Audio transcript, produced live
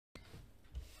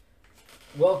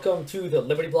Welcome to the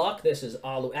Liberty Block. This is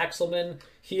Alu Axelman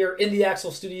here in the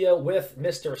Axel studio with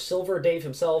Mr. Silver, Dave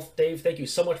himself. Dave, thank you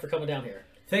so much for coming down here.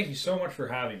 Thank you so much for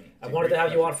having me. I wanted to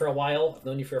have you on for a while. I've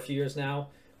known you for a few years now.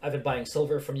 I've been buying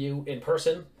silver from you in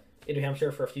person in New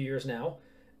Hampshire for a few years now.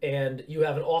 And you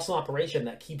have an awesome operation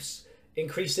that keeps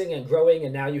increasing and growing,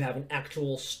 and now you have an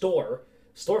actual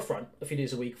storefront a few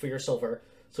days a week for your silver.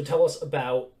 So tell us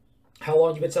about how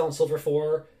long you've been selling silver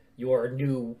for, your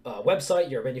new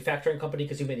website, your manufacturing company,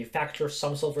 because you manufacture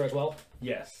some silver as well.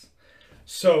 Yes.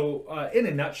 So in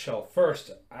a nutshell,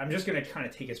 first, I'm just going to kind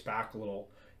of take us back a little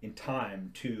in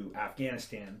time to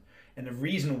Afghanistan and the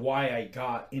reason why I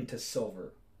got into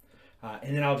silver.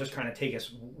 And then I'll just kind of take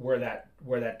us where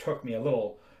that took me a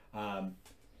little.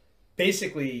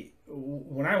 Basically,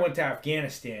 when I went to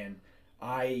Afghanistan,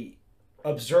 I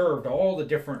observed all the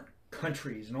different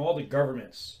countries and all the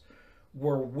governments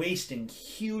were wasting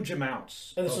huge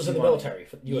amounts. And this was in money. the military,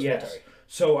 for the U.S. Yes. military.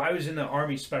 So I was in the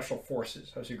Army Special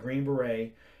Forces. I was a Green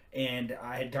Beret, and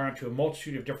I had gone to a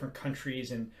multitude of different countries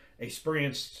and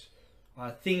experienced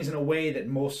things in a way that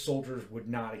most soldiers would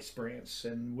not experience.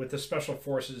 And with the Special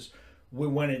Forces, we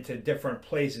went into different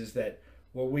places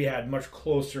where we had much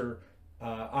closer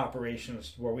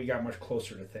operations, where we got much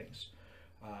closer to things.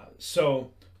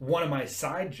 So one of my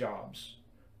side jobs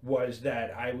was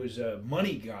that I was a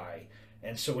money guy.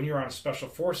 And so when you're on a Special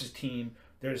Forces team,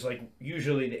 there's like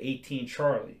usually the 18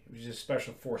 Charlie, which is a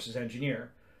Special Forces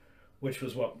engineer, which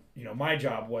was what, my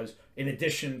job was. In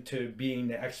addition to being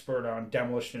the expert on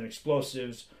demolition and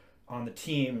explosives on the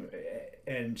team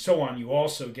and so on, you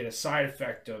also get a side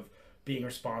effect of being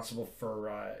responsible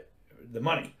for the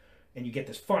money. And you get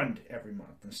this fund every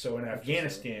month. And so in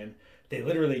Afghanistan, they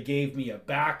literally gave me a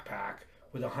backpack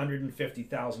with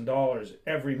 $150,000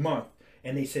 every month.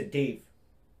 And they said, Dave,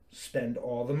 spend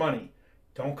all the money.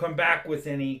 Don't come back with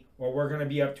any, or we're going to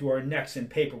be up to our necks in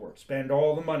paperwork. Spend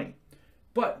all the money.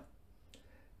 But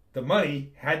the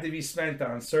money had to be spent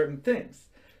on certain things.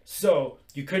 So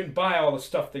you couldn't buy all the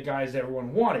stuff the guys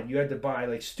everyone wanted. You had to buy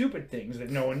like stupid things that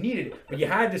no one needed. But you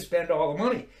had to spend all the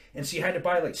money. And so you had to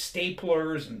buy like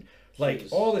staplers and like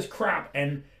all this crap.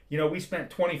 And, we spent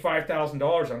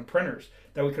 $25,000 on printers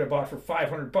that we could have bought for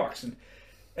 $500. And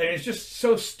it's just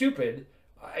so stupid.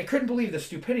 I couldn't believe the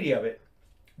stupidity of it.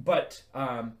 But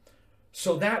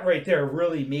so that right there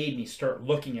really made me start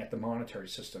looking at the monetary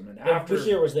system. And after, which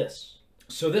year was this?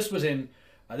 So this was in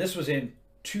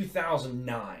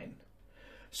 2009.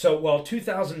 So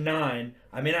 2009,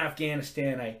 I'm in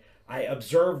Afghanistan. I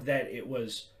observed that it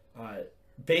was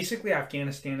basically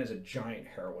Afghanistan is a giant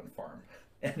heroin farm,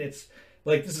 and it's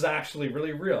like this is actually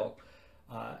really real.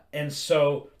 And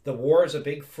so the war is a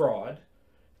big fraud.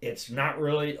 It's not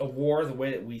really a war the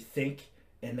way that we think.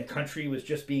 And the country was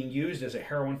just being used as a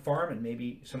heroin farm and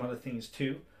maybe some other things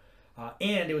too.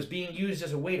 And it was being used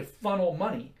as a way to funnel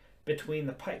money between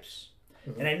the pipes.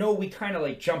 Mm-hmm. And I know we kind of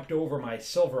like jumped over my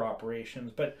silver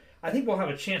operations, but I think we'll have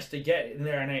a chance to get in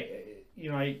there. And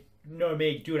I know I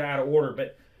may do it out of order,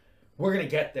 but we're going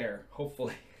to get there,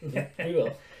 hopefully. We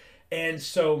will. And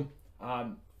so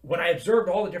when I observed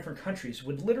all the different countries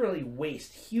would literally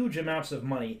waste huge amounts of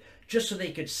money just so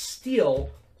they could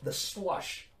steal the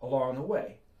slush along the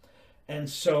way. And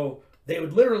so they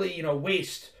would literally,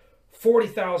 waste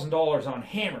 $40,000 on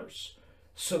hammers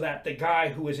so that the guy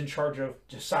who was in charge of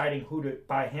deciding who to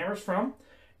buy hammers from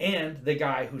and the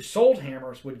guy who sold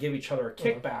hammers would give each other a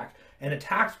kickback, and the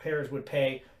taxpayers would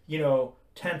pay,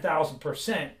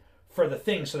 10,000% for the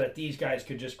thing so that these guys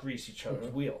could just grease each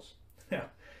other's wheels. Now,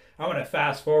 I want to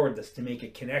fast forward this to make a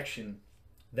connection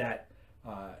that,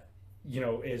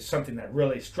 is something that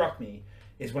really struck me.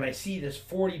 Is when I see this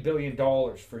 $40 billion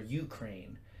for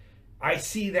Ukraine, I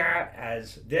see that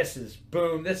as this is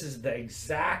the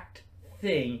exact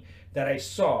thing that I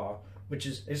saw, which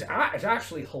is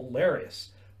actually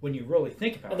hilarious when you really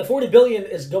think about it. And the $40 billion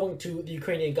is going to the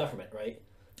Ukrainian government, right?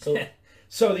 So,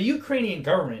 so the Ukrainian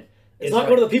government it's not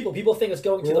going to the people. People think it's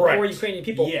going to the poor Ukrainian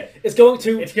people. Yeah. It's going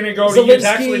to go to use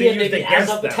actually and maybe against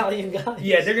Azov them. Italian guys.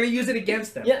 Yeah, they're going to use it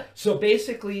against them. Yeah. So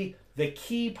basically, the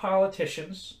key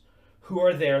politicians who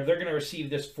are there, they're going to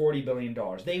receive this $40 billion.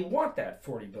 They want that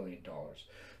 $40 billion.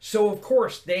 So, of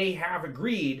course, they have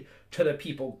agreed to the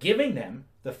people giving them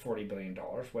the $40 billion,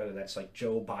 whether that's like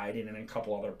Joe Biden and a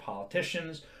couple other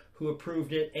politicians who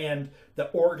approved it, and the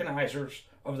organizers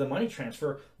of the money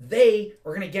transfer, they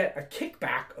are going to get a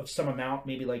kickback of some amount,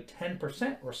 maybe like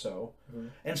 10% or so. Mm-hmm.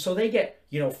 And so they get,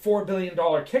 $4 billion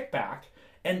kickback.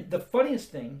 And the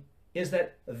funniest thing is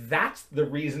that that's the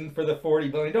reason for the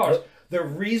 $40 billion. Yep. The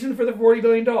reason for the $40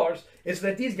 billion is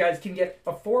that these guys can get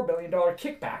a $4 billion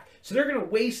kickback. So they're going to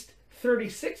waste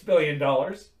 $36 billion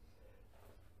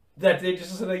that they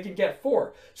just so they can get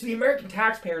 4. So the American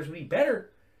taxpayers would be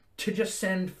better to just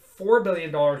send $4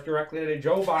 billion directly to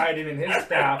Joe Biden and his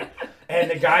staff, and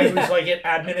the guy who's like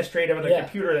administrative on the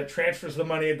computer that transfers the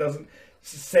money and doesn't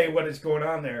say what is going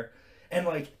on there, and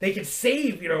like they could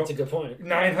save, That's a good point.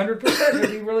 900%.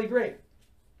 It'd be really great.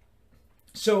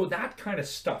 So that kind of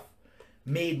stuff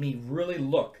made me really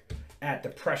look at the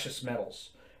precious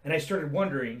metals, and I started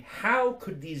wondering, how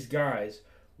could these guys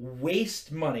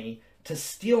waste money to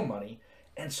steal money?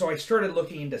 And so I started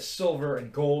looking into silver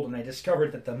and gold, and I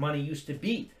discovered that the money used to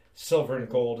be silver and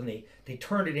gold, and they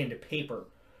turned it into paper,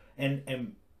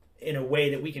 and in a way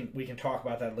that we can talk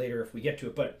about that later if we get to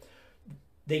it. But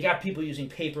they got people using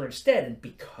paper instead, and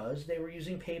because they were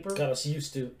using paper, Got us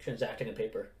used to transacting in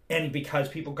paper. and because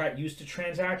people got used to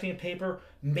transacting in paper,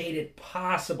 made it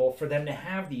possible for them to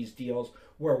have these deals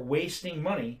where wasting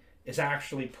money is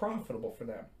actually profitable for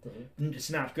them. And it's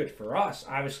not good for us.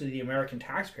 Obviously, the American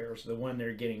taxpayers are the one that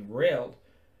are getting railed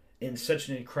in such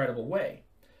an incredible way.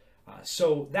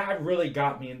 So that really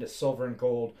got me into silver and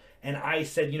gold. And I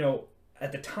said,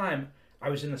 at the time, I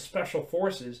was in the Special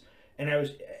Forces, and I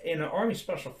was in the Army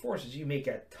Special Forces. You make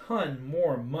a ton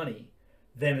more money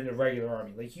than in the regular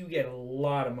Army. Like, you get a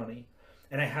lot of money.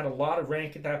 And I had a lot of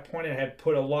rank at that point, and I had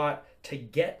put a lot to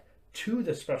get to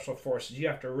the Special Forces. You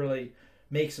have to really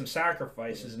make some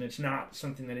sacrifices, and it's not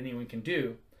something that anyone can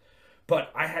do.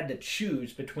 But I had to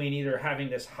choose between either having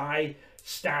this high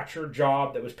stature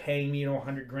job that was paying me,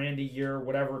 $100 grand a year,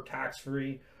 whatever, tax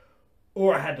free,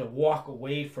 or I had to walk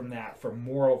away from that for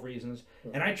moral reasons.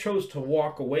 And I chose to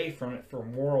walk away from it for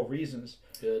moral reasons.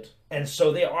 Good. And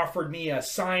so they offered me a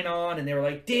sign on, and they were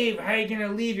like, "Dave, how are you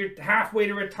gonna leave? You're halfway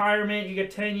to retirement. You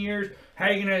get 10 years. How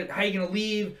are you gonna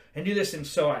leave and do this?" And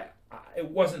so it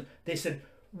wasn't. They said,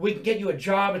 "We can get you a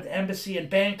job at the embassy in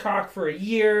Bangkok for a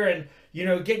year, and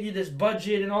get you this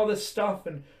budget and all this stuff."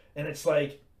 And it's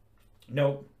like,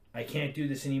 nope, I can't do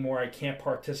this anymore. I can't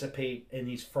participate in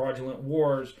these fraudulent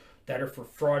wars that are for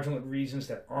fraudulent reasons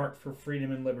that aren't for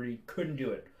freedom and liberty. Couldn't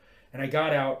do it. And I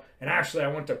got out, and actually I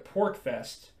went to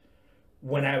Porkfest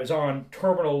when I was on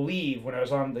terminal leave, when I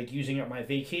was on using up my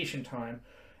vacation time.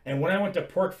 And when I went to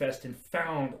Porkfest and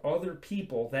found other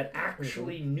people that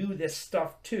actually knew this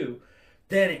stuff too,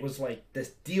 then it was like this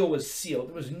deal was sealed.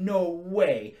 There was no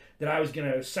way that I was going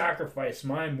to sacrifice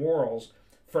my morals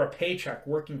for a paycheck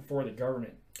working for the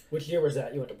government. Which year was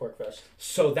that you went to Porkfest?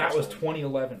 So that was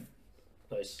 2011.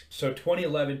 Nice. So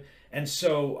 2011, and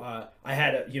so I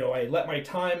had I let my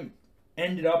time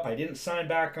ended up. I didn't sign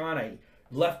back on. I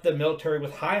left the military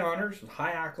with high honors, with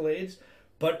high accolades.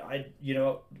 But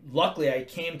luckily I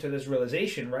came to this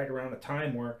realization right around the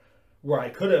time where I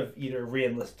could have either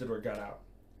re-enlisted or got out.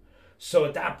 So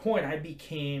at that point, I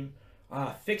became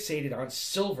fixated on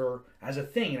silver as a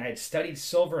thing, and I had studied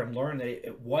silver and learned that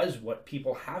it was what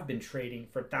people have been trading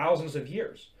for thousands of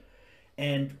years.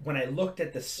 And when I looked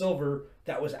at the silver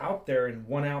that was out there in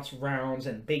 1 ounce rounds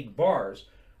and big bars,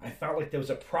 I felt like there was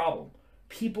a problem.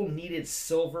 People needed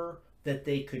silver that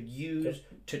they could use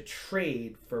to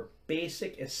trade for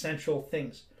basic, essential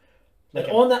things. Like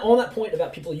on that point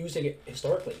about people using it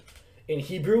historically, in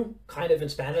Hebrew, kind of in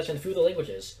Spanish, and a few of the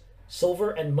languages,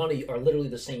 silver and money are literally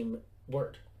the same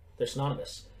word. They're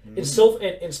synonymous. In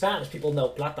Spanish, people know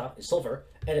plata is silver,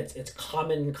 and it's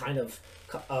common kind of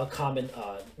common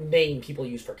name people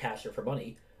use for cash or for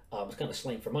money. It's kind of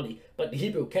slang for money. But in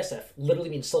Hebrew, kesef literally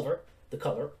means silver, the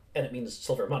color, and it means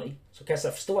silver money. So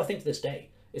kesef still, I think, to this day,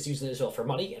 is used in Israel for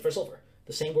money and for silver.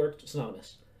 The same word,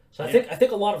 synonymous. So I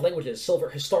think a lot of languages, silver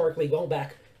historically, going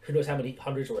back who knows how many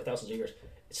hundreds or thousands of years,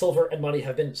 silver and money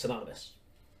have been synonymous.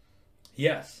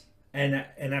 Yes, and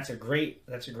that's a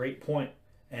great point,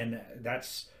 and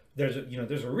there's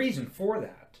a reason for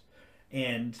that,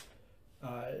 and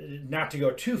not to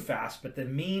go too fast, but the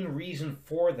main reason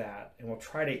for that, and we'll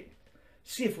try to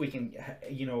see if we can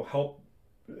help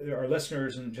our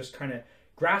listeners and just kind of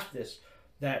grasp this,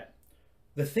 that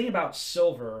the thing about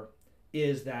silver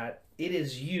is that it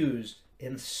is used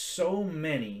in so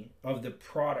many of the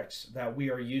products that we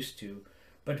are used to,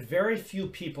 but very few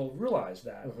people realize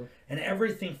that. And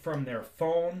everything from their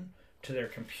phone to their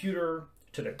computer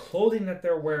to the clothing that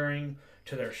they're wearing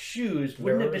to their shoes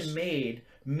wouldn't have been made.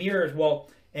 Mirrors,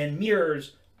 and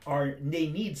mirrors they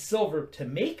need silver to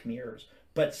make mirrors,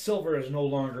 but silver is no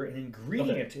longer an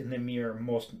ingredient in the mirror,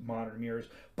 most modern mirrors,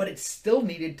 but it's still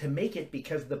needed to make it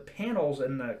because the panels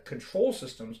and the control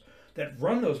systems that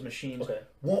run those machines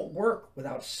won't work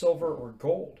without silver or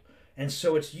gold. And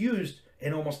so it's used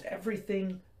in almost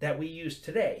everything that we use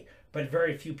today. But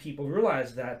very few people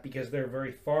realize that because they're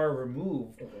very far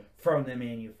removed from the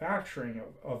manufacturing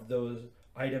of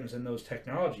items and those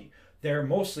technology. They're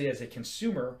mostly as a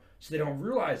consumer, so they don't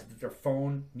realize that their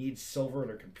phone needs silver,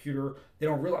 their computer. They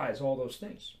don't realize all those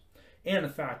things. And the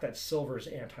fact that silver is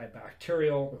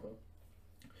antibacterial. Mm-hmm.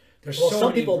 There's Well, so some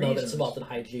many people know that reasons. it's involved in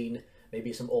hygiene,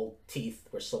 maybe some old teeth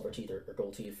or silver teeth or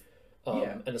gold teeth.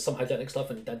 And there's some hygienic stuff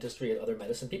in dentistry and other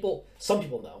medicine. Some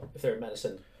people know, if they're in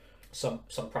medicine, some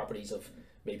properties of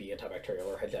maybe antibacterial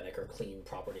or hygienic or clean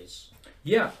properties.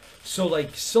 Yeah. So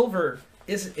like silver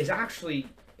is actually,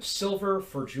 silver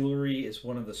for jewelry is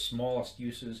one of the smallest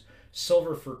uses.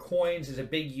 Silver for coins is a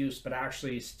big use, but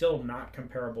actually still not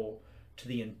comparable to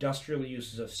the industrial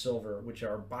uses of silver, which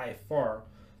are by far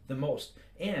the most.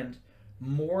 And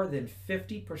more than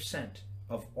 50%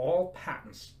 of all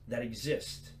patents that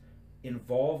exist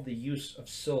involve the use of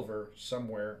silver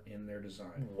somewhere in their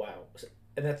design. Wow.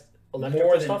 And that's electrical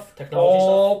More than stuff? Technology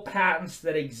all stuff? patents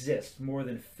that exist, more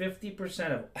than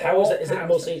 50% of How all is that? Is it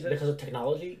patents mostly that exist, because of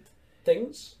technology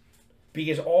things?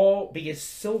 because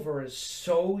silver is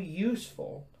so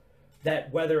useful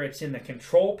that whether it's in the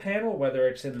control panel, whether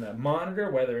it's in the monitor,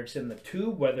 whether it's in the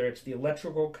tube, whether it's the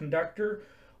electrical conductor,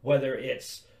 whether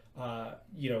it's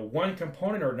one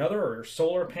component or another, or your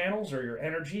solar panels, or your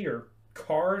energy, or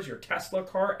cars, your Tesla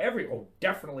car,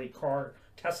 definitely car,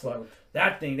 Tesla,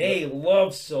 that thing, they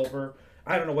love silver.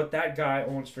 I don't know what that guy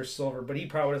owns for silver, but he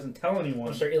probably doesn't tell anyone.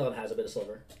 I'm sure Elon has a bit of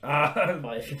silver.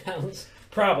 By a few pounds.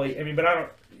 Probably. I mean, but I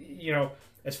don't,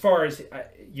 as far as,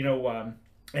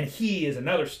 and he is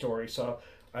another story, so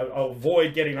I'll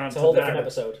avoid getting on It's to a whole that different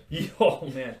episode. Oh,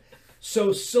 man.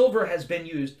 So silver has been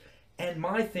used, and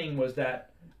my thing was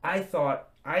that I thought,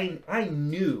 I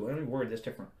knew, let me word this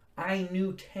different, I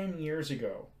knew 10 years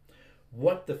ago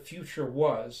what the future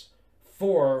was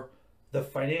for the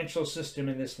financial system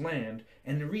in this land,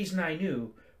 and the reason I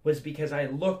knew was because I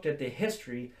looked at the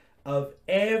history of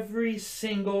every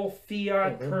single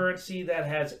fiat currency that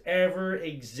has ever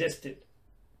existed.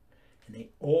 And they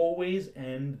always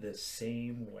end the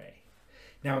same way.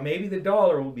 Now, maybe the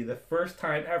dollar will be the first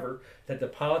time ever that the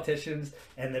politicians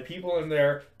and the people in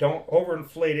there don't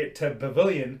overinflate it to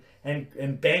pavilion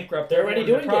and bankrupt They're already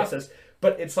everyone in doing the process.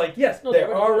 But it's like, yes, No,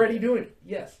 they're already doing it.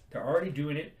 Yes, they're already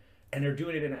doing it, and they're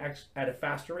doing it at a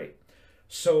faster rate.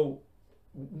 So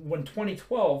when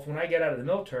 2012, when I get out of the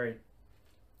military,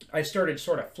 I started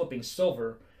sort of flipping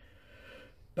silver,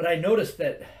 but I noticed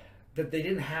that they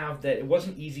didn't have that. It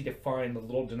wasn't easy to find the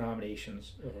little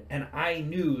denominations, and I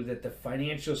knew that the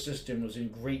financial system was in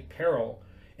great peril,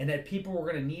 and that people were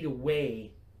going to need a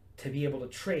way to be able to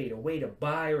trade, a way to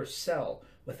buy or sell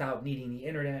without needing the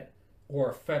internet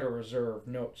or Federal Reserve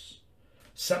notes,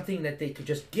 something that they could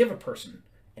just give a person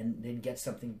and then get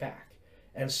something back.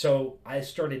 And so I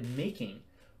started making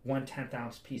 1/10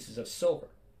 ounce pieces of silver.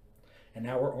 And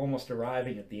now we're almost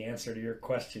arriving at the answer to your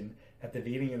question at the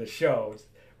beginning of the show.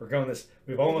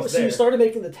 We've almost So there. you started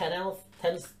making the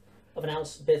 10th of an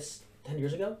ounce bits 10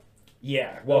 years ago?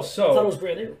 Yeah, well, I thought it was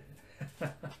brand new.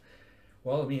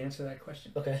 Well, let me answer that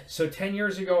question. Okay. So 10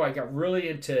 years ago, I got really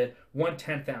into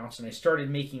 1/10 ounce, and I started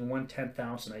making 1/10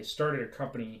 ounce, and I started a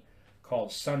company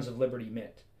called Sons of Liberty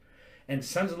Mint. And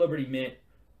Sons of Liberty Mint,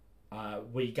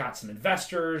 we got some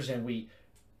investors, and we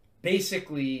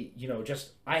basically,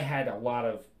 I had a lot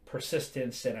of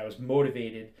persistence, and I was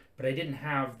motivated, but I didn't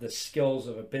have the skills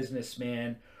of a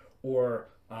businessman or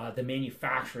the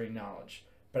manufacturing knowledge.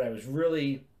 But I was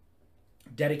really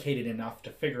dedicated enough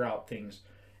to figure out things.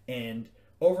 And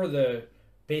over the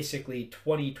basically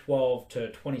 2012 to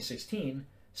 2016,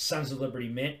 Sons of Liberty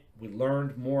Mint, we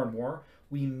learned more and more.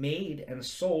 We made and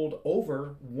sold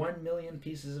over 1 million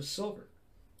pieces of silver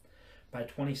by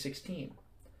 2016.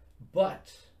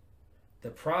 But the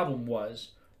problem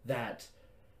was that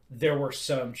there were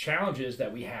some challenges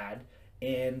that we had,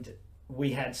 and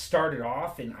we had started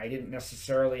off, and I didn't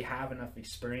necessarily have enough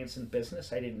experience in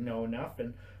business. I didn't know enough,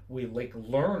 and we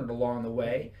learned along the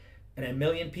way. And 1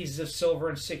 million pieces of silver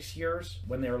in 6 years,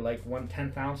 when they were like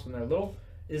 1/10 ounce when they're little,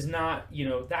 is not,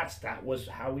 that was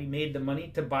how we made the money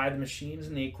to buy the machines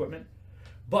and the equipment.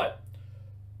 But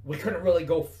we couldn't really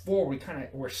go forward.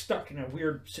 We're stuck in a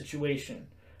weird situation.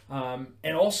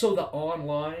 And also the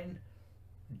online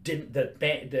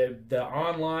the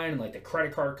online, like the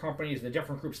credit card companies, the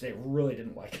different groups, they really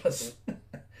didn't like us.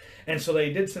 And so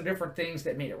they did some different things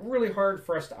that made it really hard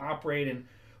for us to operate. And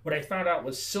what I found out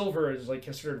was silver is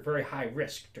considered very high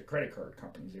risk to credit card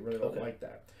companies. They really don't like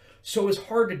that. So it was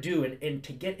hard to do. And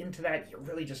to get into that, you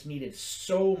really just needed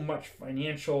so much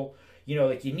financial,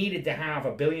 you needed to have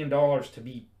 $1 billion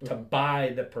to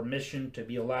buy the permission to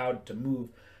be allowed to move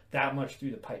that much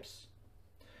through the pipes.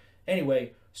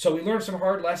 Anyway, So we learned some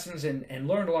hard lessons and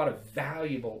learned a lot of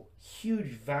valuable, huge,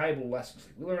 valuable lessons.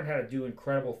 We learned how to do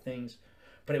incredible things.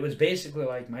 But it was basically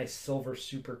like my silver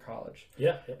super college.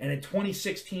 Yeah. And in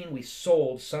 2016, we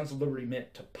sold Sons of Liberty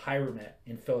Mint to Pyromet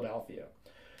in Philadelphia.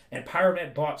 And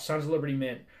Pyromet bought Sons of Liberty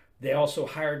Mint. They also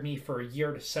hired me for a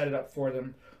year to set it up for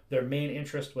them. Their main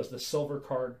interest was the silver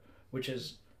card, which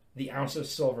is the ounce of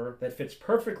silver that fits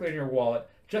perfectly in your wallet,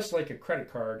 just like a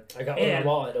credit card. I got one in my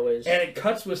wallet always. And it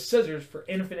cuts with scissors for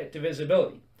infinite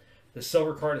divisibility. The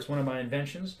silver card is one of my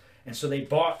inventions. And so they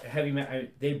bought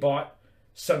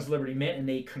Sons of Liberty Mint, and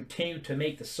they continue to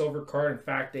make the silver card. In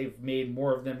fact, they've made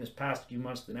more of them this past few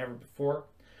months than ever before.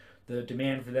 The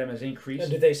demand for them has increased.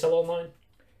 And do they sell online?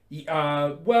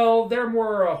 Well, they're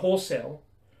more wholesale.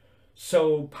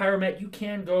 So Pyromet, you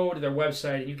can go to their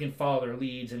website and you can follow their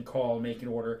leads and call and make an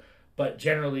order. But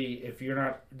generally, if you're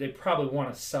not, they probably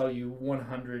want to sell you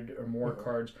 100 or more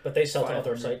cards. But they sell to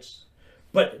other sites.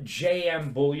 But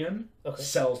JM Bullion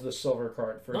sells the silver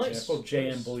card, for example. Nice.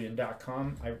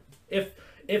 JMBullion.com.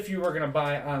 If you were going to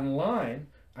buy online,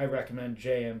 I recommend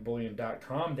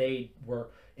JMBullion.com. They were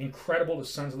incredible to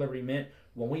Sons of Liberty Mint.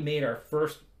 When we made our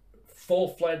first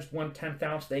full-fledged 1/10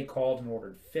 ounce, they called and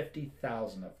ordered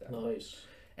 50,000 of them. Nice.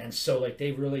 And so, like,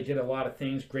 they really did a lot of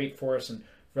things great for us and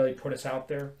really put us out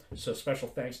there. So special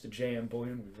thanks to JM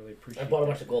Bullion. We really appreciate it. I bought a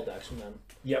bunch of gold backs from them.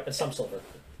 Yep. And some silver.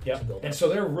 Yep. And so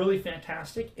they're really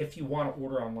fantastic if you want to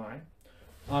order online.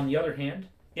 On the other hand,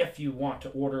 if you want to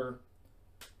order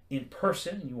in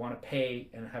person, you want to pay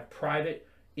and have private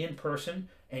in person,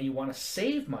 and you want to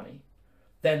save money,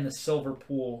 then the Silver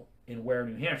Pool in Ware,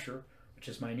 New Hampshire, which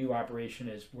is my new operation,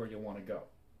 is where you'll want to go.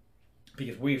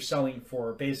 Because we're selling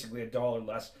for basically $1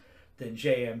 less than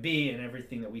JMB and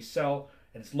everything that we sell.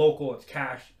 And it's local, it's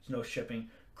cash, it's no shipping.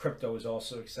 Crypto is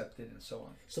also accepted, and so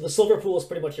on. So the Silver Pool is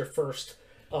pretty much your first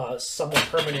somewhat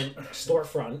permanent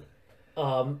storefront.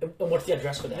 And what's the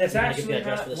address for that? It's actually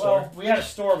we had a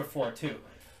store before too.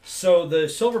 So the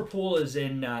Silver Pool is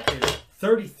in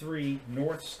 33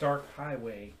 North Stark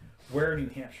Highway, Ware, New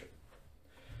Hampshire.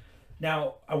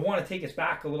 Now, I want to take us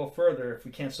back a little further if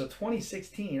we can. So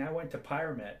 2016, I went to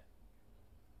Pyromet,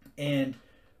 and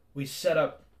we set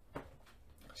up,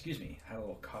 had a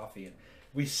little coffee, and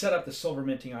we set up the silver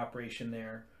minting operation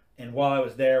there. And while I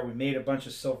was there, we made a bunch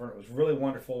of silver, and it was really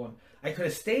wonderful. And I could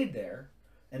have stayed there,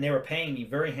 and they were paying me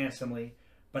very handsomely.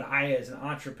 But I, as an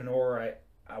entrepreneur,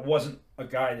 I wasn't a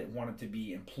guy that wanted to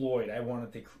be employed. I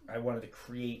wanted to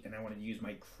create, and I wanted to use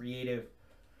my creative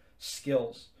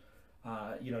skills,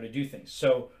 to do things.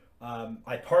 So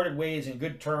I parted ways in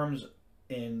good terms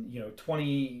in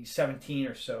 2017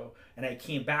 or so, and I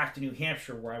came back to New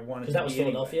Hampshire where I wanted to be. That was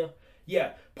Philadelphia? Anyway.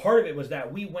 Yeah, part of it was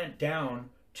that we went down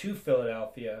to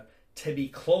Philadelphia to be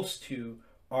close to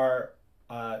our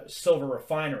silver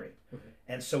refinery. Mm-hmm.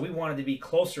 And so we wanted to be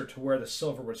closer to where the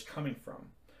silver was coming from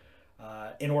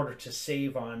in order to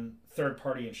save on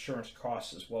third-party insurance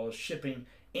costs as well as shipping,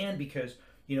 and because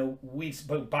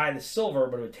we'd buy the silver,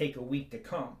 but it would take a week to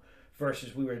come,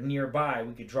 versus we were nearby,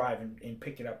 we could drive and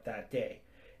pick it up that day.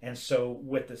 And so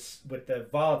with the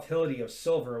volatility of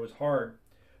silver, it was hard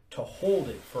to hold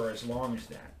it for as long as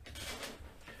that.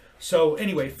 So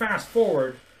anyway, fast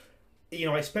forward,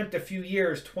 I spent a few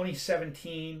years,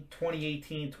 2017,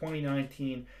 2018,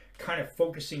 2019, kind of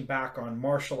focusing back on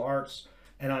martial arts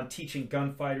and on teaching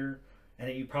gunfighter.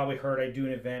 And you probably heard I do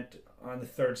an event on the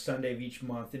third Sunday of each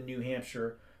month in New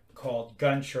Hampshire called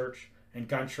Gun Church. And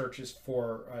Gun Church is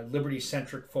for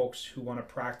liberty-centric folks who want to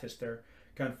practice their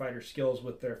gunfighter skills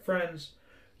with their friends.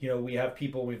 We have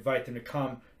people, we invite them to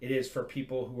come. It is for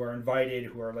people who are invited,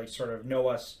 who are sort of know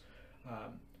us.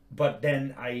 But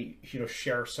then I,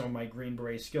 share some of my Green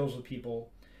Beret skills with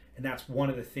people. And that's one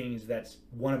of the things that's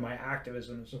one of my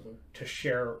activisms, to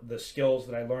share the skills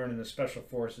that I learned in the Special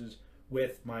Forces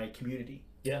with my community.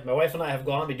 Yeah, my wife and I have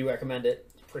gone. We do recommend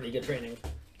it. It's pretty good training.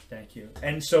 Thank you.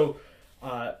 And so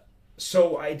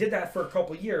I did that for a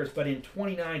couple of years, but in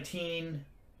 2019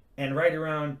 and right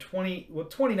around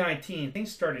 2019,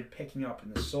 things started picking up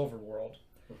in the silver world.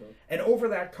 And over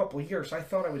that couple of years, I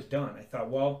thought I was done. I thought,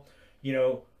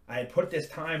 I had put this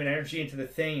time and energy into the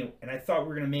thing, and I thought we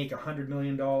were going to make $100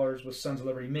 million with Sons of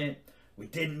Liberty Mint. We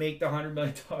didn't make the $100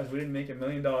 million. We didn't make $1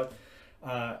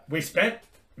 million. We spent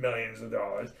millions of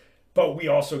dollars, but we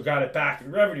also got it back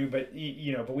in revenue. But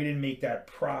but we didn't make that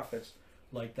profits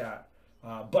like that.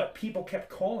 But people kept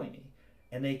calling me,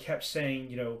 and they kept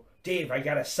saying, Dave, I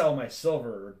got to sell my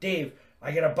silver, or Dave,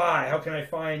 I got to buy. How can I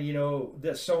find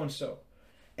this so and so?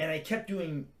 And I kept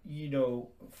doing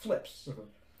flips.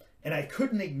 And I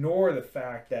couldn't ignore the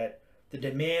fact that the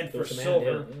demand for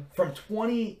silver from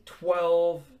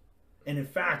 2012 And in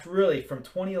fact, really, from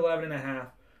 2011 and a half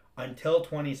until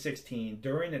 2016,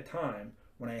 during the time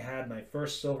when I had my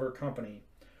first silver company,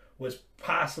 was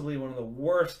possibly one of the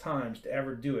worst times to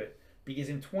ever do it. Because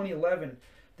in 2011,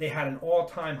 they had an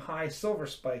all-time high silver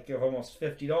spike of almost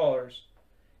 $50,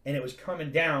 and it was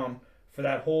coming down for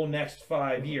that whole next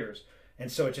 5 years.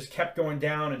 And so it just kept going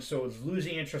down, and so it was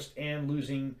losing interest and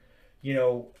losing,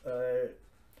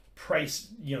 price,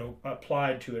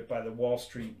 applied to it by the Wall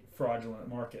Street fraudulent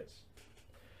markets.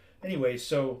 Anyway,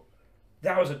 so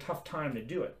that was a tough time to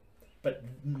do it. But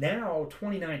now,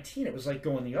 2019, it was like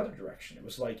going the other direction. It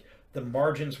was like the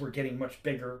margins were getting much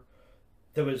bigger.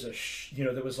 There was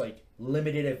there was like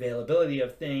limited availability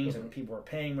of things, and people were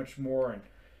paying much more,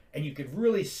 and you could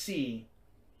really see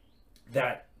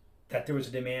that there was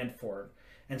a demand for it.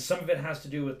 And some of it has to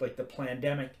do with like the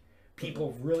pandemic.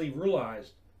 People really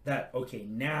realized that, okay,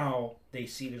 now they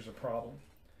see there's a problem.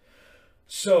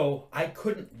 So I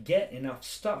couldn't get enough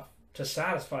stuff to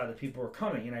satisfy the people who were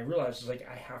coming, and I realized, it's like,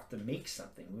 I have to make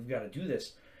something. We've got to do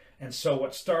this. And so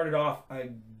what started off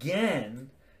again,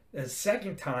 a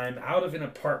second time, out of an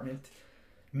apartment,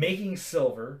 making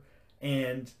silver,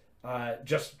 and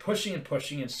just pushing and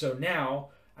pushing. And so now,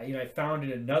 I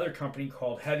founded another company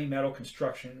called Heavy Metal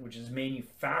Construction, which is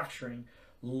manufacturing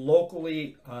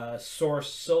locally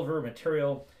sourced silver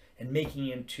material and making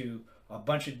it into a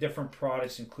bunch of different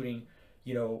products, including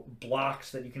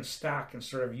blocks that you can stack and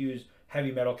sort of use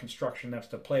heavy metal construction. That's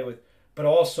to play with. But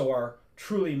also our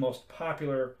truly most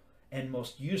popular and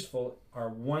most useful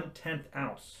are 1/10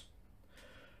 ounce.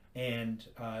 And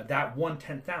that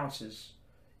 1/10 ounce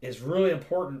is really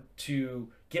important to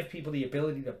give people the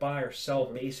ability to buy or sell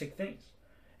basic things.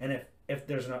 And if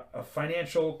there's a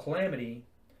financial calamity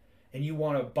and you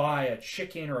want to buy a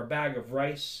chicken or a bag of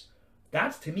rice,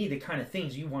 that's, to me, the kind of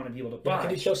things you want to be able to buy.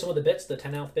 Can you show some of the bits, the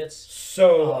 10-ounce bits?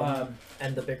 So,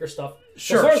 and the bigger stuff?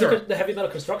 Sure, as far sure. As the heavy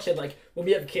metal construction, like when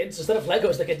we have kids, instead of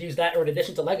Legos, they could use that, or in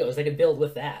addition to Legos, they could build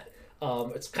with that.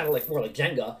 It's kind of like more like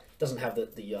Jenga. It doesn't have the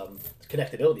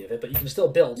connectability of it, but you can still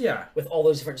build with all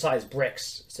those different size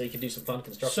bricks, so you can do some fun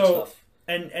construction stuff.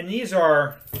 And these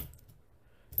are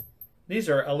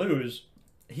Alu's.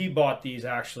 He bought these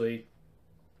actually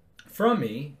from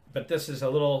me, but this is a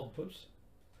little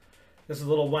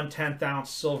 1/10 ounce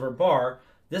silver bar.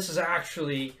 This is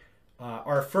actually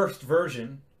our first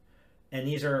version, and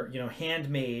these are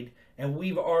handmade, and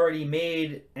we've already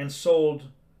made and sold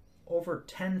over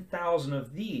 10,000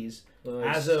 of these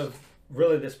as of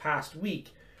really this past week.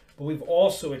 But we've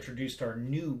also introduced our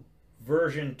new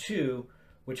version 2,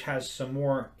 which has some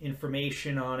more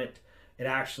information on it. It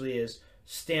actually is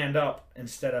stand up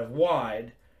instead of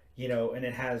wide, and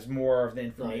it has more of the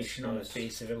information on the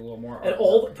face of it, a little more. And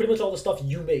pretty much all the stuff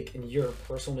you make in your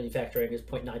personal manufacturing is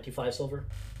 0.925 silver?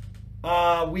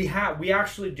 We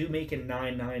actually do make a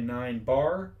 999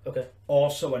 bar. Okay.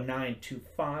 Also a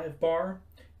 925 bar.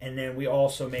 And then we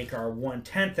also make our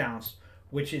 1/10 ounce,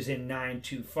 which is in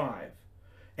 925.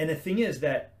 And the thing is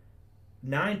that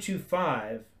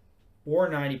 925 or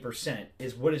 90%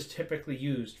 is what is typically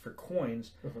used for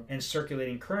coins and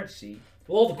circulating currency.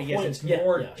 Well, because coins, it's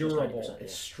more durable,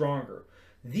 it's yeah. stronger.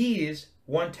 These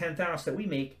 1/10 ounce that we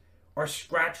make are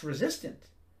scratch resistant.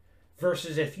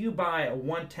 Versus if you buy a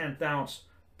 1/10 ounce,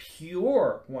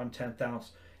 pure 1/10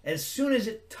 ounce, as soon as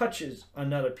it touches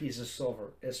another piece of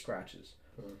silver, it scratches.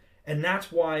 And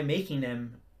that's why making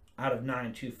them out of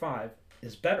 925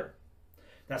 is better.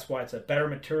 That's why it's a better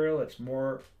material, it's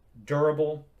more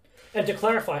durable. And to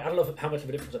clarify, I don't know how much of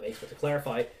a difference it makes, but to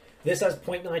clarify, this has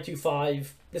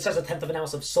 0.925, this has 1/10 of an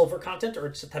ounce of silver content, or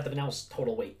it's 1/10 of an ounce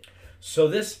total weight? So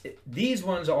these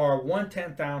ones are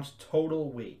 1/10 ounce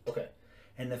total weight. Okay.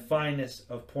 And the fineness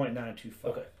of 0.925.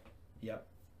 Okay. Yep.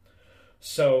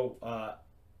 So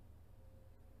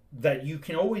that you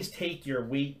can always take your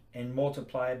weight and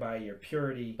multiply by your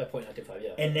purity. By 0.925,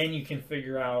 yeah. And then you can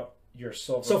figure out your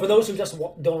silver. So for those who just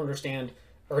don't understand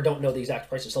or don't know the exact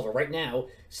price of silver, right now,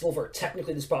 silver,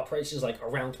 technically the spot price is like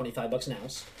around $25 an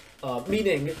ounce.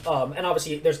 Meaning, and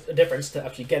obviously there's a difference to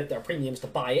actually get it. There are premiums to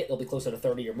buy it. It'll be closer to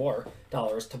 $30 or more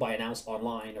to buy an ounce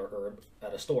online or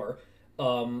at a store.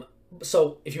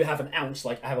 So if you have an ounce,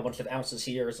 like I have a bunch of ounces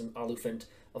here, as an Alu Flint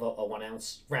of a 1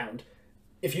 ounce round.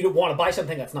 If you want to buy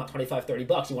something that's not $25,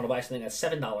 $30, you want to buy something that's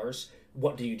 $7,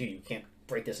 what do? You can't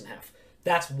break this in half.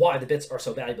 That's why the bits are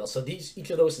so valuable. So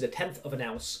each of those is 1/10 of an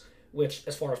ounce, which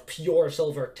as far as pure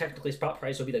silver, technically spot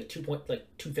price would be like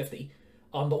 $2.50.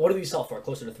 But what do these sell for?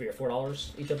 Closer to $3 or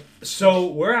 $4 each of? So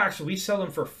we sell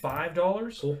them for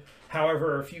 $5. Cool.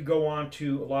 However, if you go on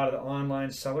to a lot of the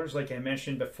online sellers, like I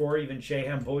mentioned before, even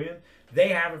JM Bullion, they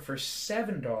have it for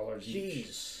 $7 each.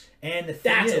 Jeez. And the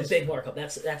thing That's is, a big markup.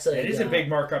 It is a big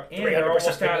markup, and they're 300% almost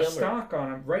out of premium, stock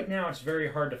on them. Right now, it's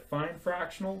very hard to find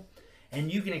fractional,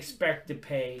 and you can expect to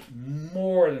pay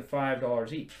more than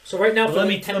 $5 each. So right now, But for let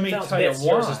me 10 tell pounds you bits,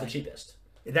 yours why. is the cheapest.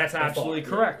 That's absolutely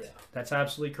correct. Yeah. That's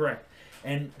absolutely correct.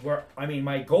 And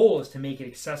my goal is to make it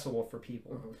accessible for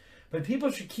people. Mm-hmm. But people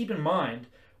should keep in mind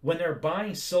when they're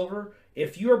buying silver,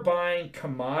 if you're buying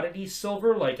commodity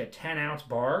silver like a 10-ounce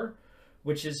bar,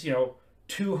 which is,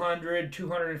 $200,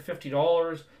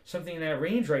 $250, something in that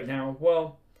range right now,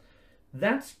 well,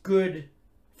 that's good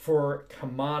for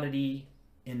commodity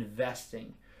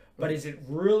investing. But is it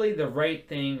really the right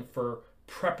thing for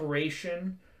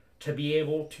preparation to be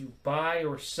able to buy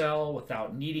or sell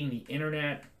without needing the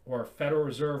internet or Federal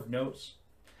Reserve notes?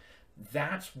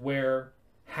 That's where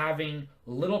having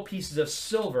little pieces of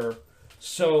silver.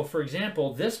 So, for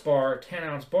example, this bar,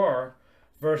 10-ounce bar,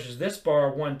 versus this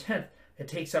bar, 1/10, it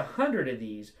takes 100 of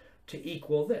these to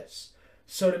equal this.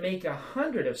 So to make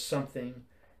 100 of something,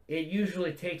 it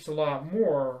usually takes a lot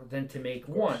more than to make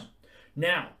one.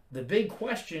 Now, the big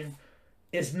question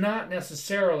is not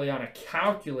necessarily on a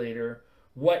calculator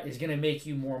what is going to make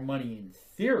you more money in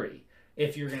theory.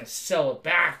 If you're going to sell it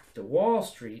back to Wall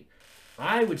Street,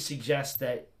 I would suggest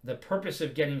that the purpose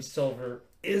of getting silver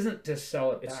isn't to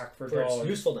sell it back for dollars. Its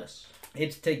usefulness.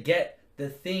 It's to get the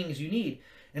things you need.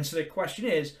 And so the question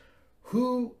is,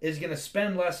 who is going to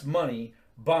spend less money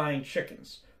buying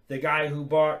chickens? The guy who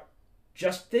bought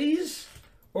just these,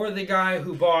 or the guy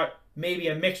who bought maybe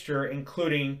a mixture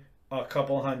including a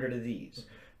couple hundred of these?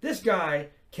 This guy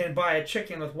can buy a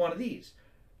chicken with one of these.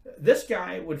 This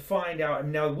guy would find out,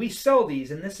 and now we sell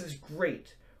these, and this is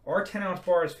great. Our 10-ounce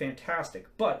bar is fantastic,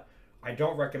 but I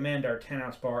don't recommend our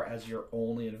 10-ounce bar as your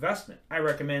only investment. I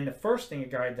recommend the first thing a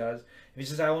guy does, if he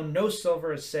says, I own no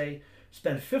silver, is say,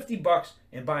 spend $50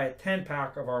 and buy a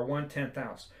 10-pack of our 1/10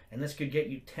 ounce, and this could get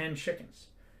you 10 chickens.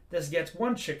 This gets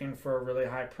one chicken for a really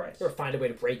high price. Or find a way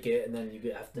to break it, and then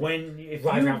you have to If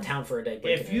drive around town for a day.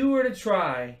 If you were to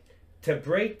try to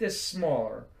break this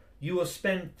smaller, you will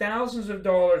spend thousands of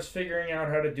dollars figuring out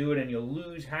how to do it, and you'll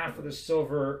lose half of the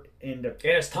silver in the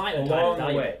it's time along the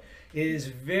value. way. It is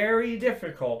very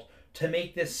difficult to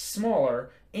make this smaller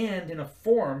and in a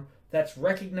form that's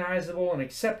recognizable and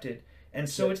accepted. And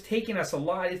so it's taken us a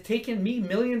lot. It's taken me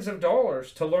millions of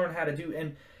dollars to learn how to do.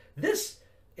 And this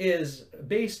is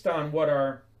based on what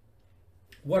our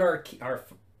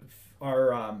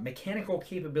mechanical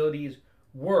capabilities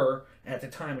were at the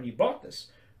time when you bought this.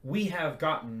 We have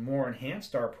gotten more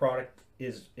enhanced. Our product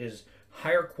is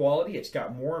higher quality. It's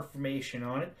got more information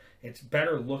on it. It's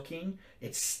better looking.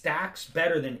 It stacks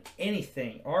better than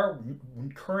anything. Our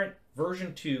current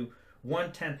version 2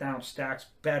 1/10 ounce stacks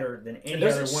better than any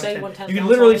other 1/10. You can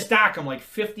literally stack them like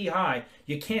 50 high.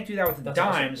 You can't do that with the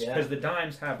dimes because the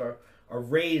dimes have a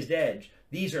raised edge.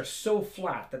 These are so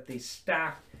flat that they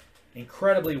stack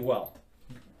incredibly well.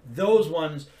 Those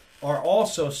ones are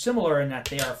also similar in that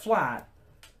they are flat,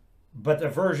 but the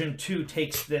version 2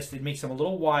 takes this, it makes them a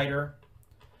little wider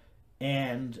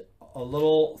and a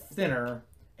little thinner,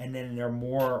 and then they're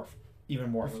even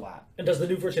more flat. And does the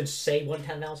new version say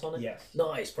 1/10 ounce on it? Yes.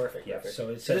 Nice, perfect. Yeah, perfect. so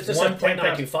it says just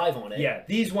 1.925 on it. Yeah,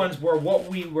 these ones were what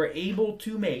we were able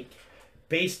to make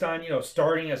based on,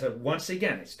 starting as once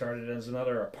again, it started as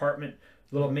another apartment,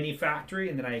 little mini factory,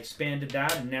 and then I expanded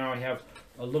that, and now I have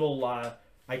a little,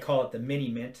 I call it the mini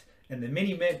mint, and the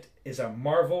mini mint is a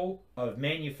marvel of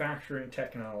manufacturing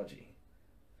technology.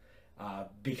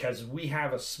 Because we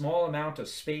have a small amount of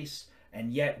space,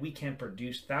 and yet we can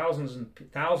produce thousands and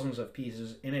thousands of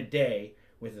pieces in a day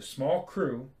with a small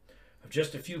crew of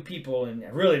just a few people, and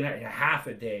really not half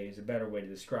a day is a better way to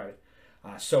describe it.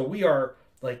 So we are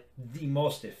like the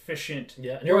most efficient.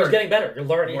 Yeah, and you're always getting better. You're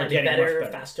learning how to get better,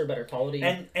 faster, better quality.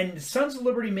 And Sons of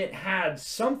Liberty Mint had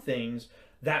some things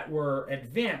that were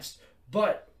advanced,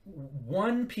 but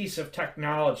one piece of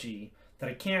technology that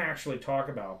I can't actually talk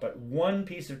about, but one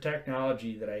piece of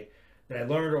technology that I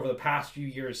learned over the past few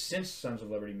years since Sons of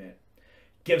Liberty Mint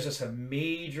gives us a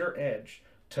major edge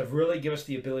to really give us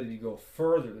the ability to go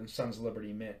further than Sons of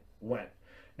Liberty Mint went.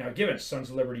 Now, given Sons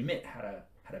of Liberty Mint had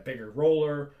a bigger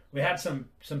roller, we had some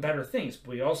better things, but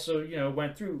we also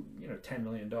went through $10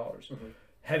 million. Mm-hmm.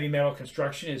 Heavy metal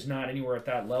construction is not anywhere at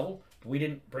that level, but we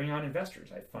didn't bring on investors.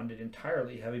 I funded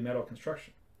entirely heavy metal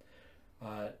construction.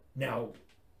 Now,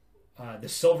 the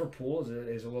silver pool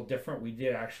is a little different. We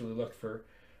did actually look for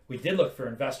we did look for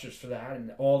investors for that,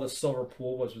 and all the silver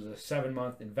pool was a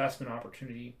 7-month investment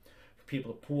opportunity for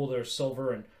people to pool their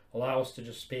silver and allow us to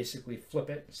just basically flip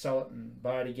it, sell it, and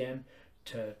buy it again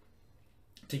to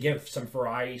give some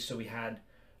variety. So we had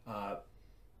a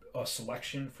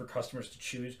selection for customers to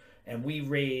choose, and we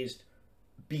raised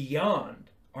beyond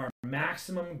our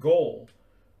maximum goal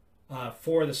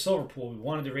for the silver pool. We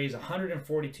wanted to raise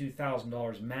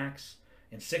 $142,000 max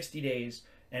in 60 days,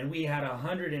 and we had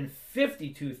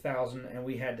 $152,000, and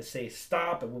we had to say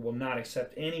stop, and we will not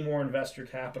accept any more investor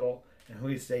capital. And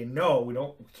we say no, we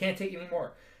can't take any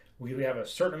more. We have a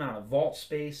certain amount of vault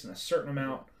space and a certain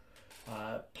amount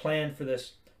planned for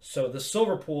this. So the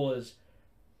silver pool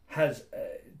has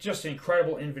just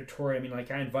incredible inventory. I mean,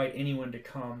 like, I invite anyone to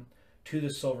come to the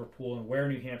silver pool in Ware,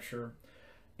 New Hampshire,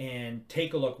 and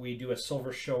take a look. We do a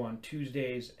silver show on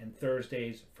Tuesdays and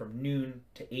Thursdays from noon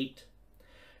to 8.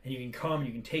 And you can come,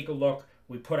 you can take a look.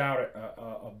 We put out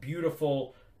a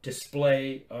beautiful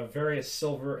display of various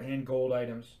silver and gold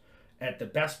items at the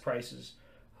best prices,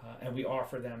 and we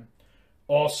offer them.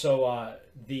 Also,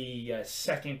 the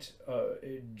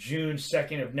June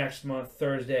 2nd of next month,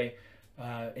 Thursday,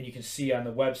 and you can see on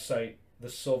the website,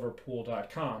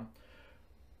 thesilverpool.com,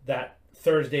 that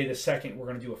Thursday the 2nd, we're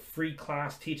going to do a free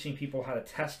class teaching people how to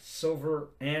test silver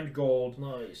and gold.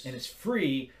 Nice. And it's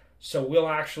free, so we'll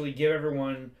actually give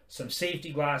everyone some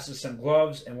safety glasses, some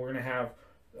gloves, and we're going to have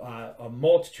a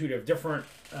multitude of different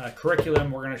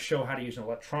curriculum. We're going to show how to use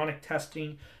electronic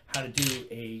testing, how to do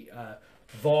a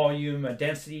volume, a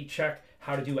density check,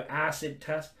 how to do an acid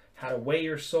test, how to weigh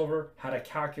your silver, how to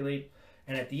calculate,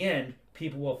 and at the end,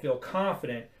 people will feel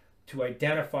confident to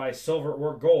identify silver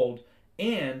or gold,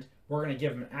 and we're going to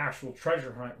give them an actual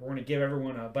treasure hunt. We're going to give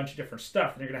everyone a bunch of different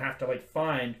stuff, and they're going to have to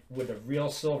find with the real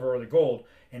silver or the gold,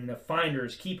 and the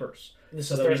finders keepers.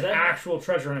 This is Thursday? An actual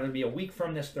treasure hunt. It'll be a week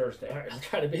from this Thursday. All right, I'll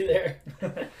try to be there.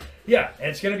 Yeah, and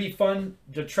it's going to be fun.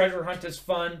 The treasure hunt is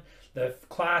fun. The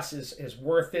class is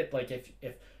worth it. Like,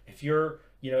 if you're,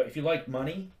 if you like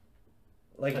money,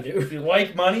 if you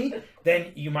like money,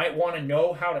 then you might want to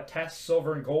know how to test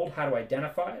silver and gold, how to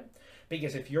identify it.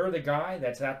 Because if you're the guy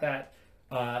that's at that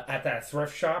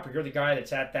thrift shop, or you're the guy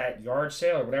that's at that yard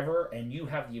sale or whatever, and you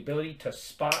have the ability to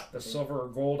spot the silver or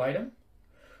gold item,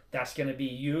 that's going to be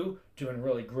you doing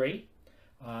really great.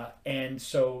 And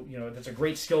so, that's a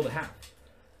great skill to have.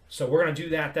 So we're going to do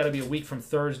that. That'll be a week from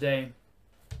Thursday.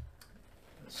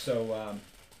 So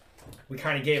we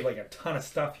kind of gave a ton of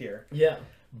stuff here. Yeah.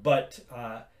 But,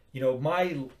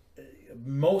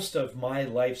 most of my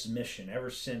life's mission ever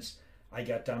since I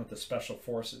got done with the Special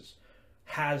Forces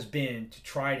has been to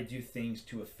try to do things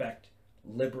to affect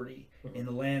liberty in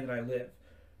the land that I live.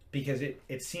 Because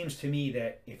it seems to me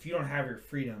that if you don't have your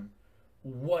freedom,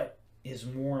 what is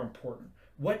more important?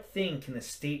 What thing can the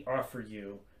state offer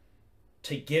you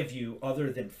to give you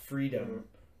other than freedom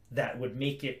that would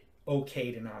make it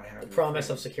okay to not have the promise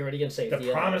freedom? Of security and safety?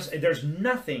 The promise. There's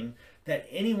nothing that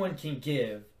anyone can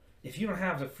give. If you don't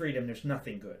have the freedom, there's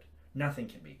nothing good. Nothing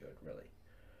can be good, really.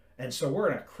 And so we're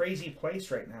in a crazy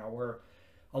place right now where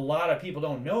a lot of people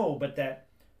don't know, but that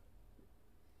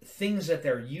things that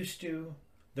they're used to,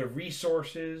 the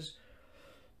resources,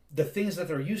 the things that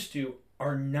they're used to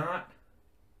are not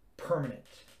permanent.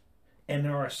 And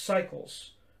there are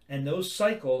cycles. And those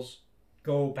cycles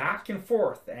go back and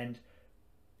forth. And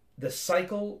the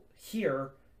cycle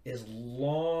here is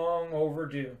long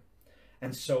overdue.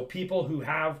 And so people who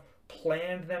have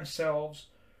planned themselves,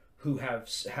 who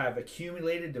have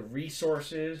accumulated the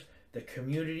resources, the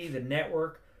community, the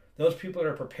network, those people that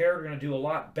are prepared are going to do a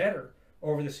lot better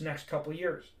over this next couple of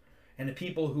years. And the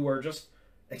people who are just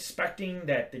expecting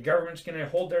that the government's going to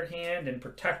hold their hand and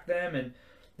protect them, and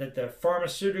that the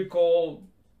pharmaceutical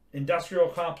industrial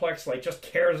complex just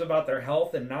cares about their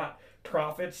health and not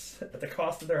profits at the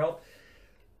cost of their health,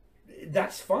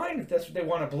 that's fine if that's what they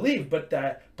want to believe, but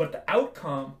the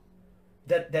outcome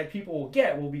that people will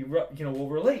get will be will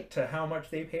relate to how much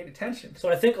they paid attention. So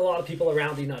I think a lot of people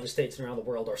around the United States and around the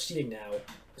world are seeing now,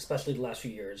 especially the last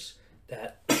few years,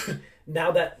 that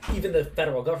now that even the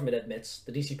federal government admits,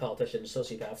 the DC politicians,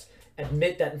 sociopaths,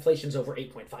 admit that inflation's over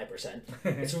 8.5%.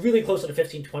 It's really closer to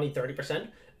 15, 20, 30%,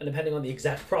 and depending on the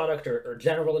exact product or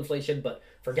general inflation, but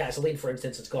for gasoline, for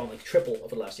instance, it's gone triple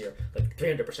over the last year,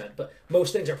 300%, but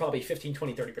most things are probably 15,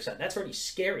 20, 30%. That's already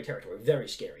scary territory, very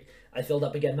scary. I filled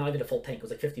up again, not even a full tank, it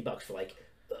was $50 for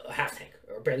a half tank,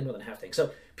 or barely more than a half tank.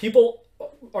 So people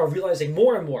are realizing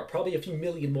more and more, probably a few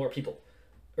million more people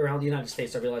around the United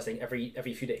States are realizing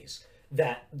every few days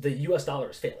that the US dollar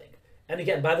is failing. And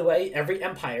again, by the way, every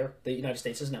empire, the United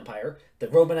States is an empire, the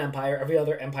Roman Empire, every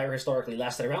other empire historically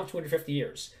lasted around 250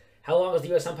 years. How long has the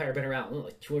U.S. Empire been around?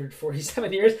 Like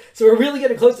 247 years. So we're really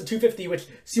getting close to 250, which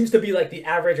seems to be like the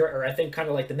average, or I think kind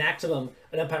of like the maximum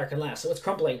an empire can last. So it's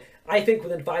crumbling. I think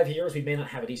within 5 years, we may not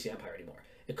have a DC empire anymore.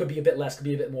 It could be a bit less, could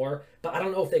be a bit more, but I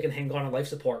don't know if they can hang on life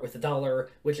support with the dollar,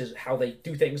 which is how they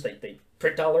do things. They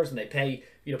print dollars and they pay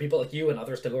people like you and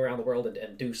others to go around the world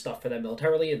and do stuff for them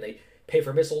militarily, and they pay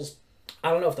for missiles.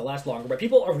 I don't know if they'll last longer, but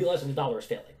people are realizing the dollar is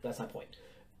failing. That's my point.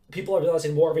 People are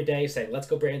realizing more every day, saying, let's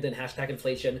go Brandon, hashtag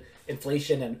inflation.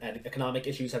 Inflation and economic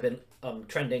issues have been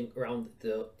trending around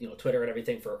the Twitter and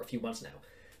everything for a few months now.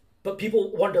 But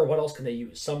people wonder what else can they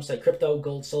use. Some say crypto,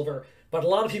 gold, silver. But a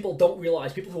lot of people don't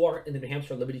realize, people who aren't in the New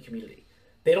Hampshire Liberty community,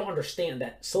 they don't understand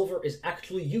that silver is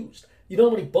actually used. You know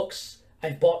how many books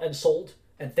I've bought and sold,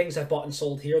 and things I've bought and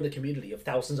sold here in the community of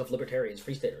thousands of libertarians,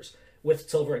 free staters, with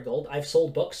silver and gold. I've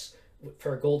sold books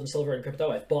for gold and silver and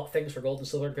crypto. I've bought things for gold and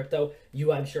silver and crypto.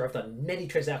 You, I'm sure, have done many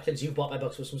transactions. You've bought my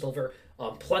books with some silver.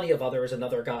 Plenty of others.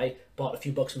 Another guy bought a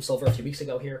few books from silver a few weeks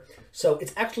ago here. So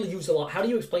it's actually used a lot. How do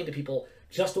you explain to people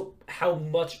just how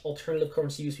much alternative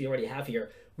currency use we already have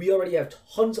here? We already have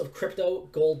tons of crypto,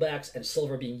 gold backs, and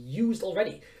silver being used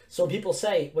already. So when people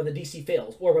say when the DC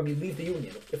fails, or when we leave the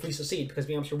Union, if we secede, because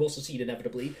I'm sure we'll secede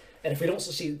inevitably, and if we don't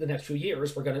secede the next few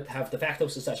years, we're going to have de facto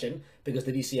secession because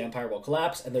the DC Empire will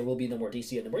collapse, and there will be no more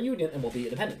DC and no more Union, and we'll be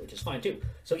independent, which is fine too.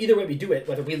 So either way we do it,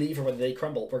 whether we leave or whether they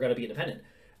crumble, we're going to be independent.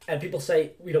 And people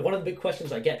say, one of the big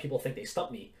questions I get, people think they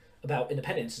stump me about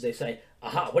independence, is they say,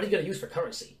 aha, what are you going to use for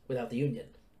currency without the Union?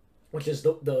 Which is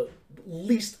the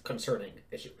least concerning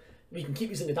issue. We can keep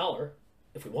using the dollar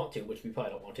if we want to, which we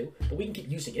probably don't want to, but we can keep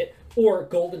using it, or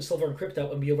gold and silver and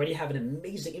crypto, and we already have an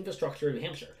amazing infrastructure in New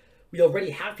Hampshire. We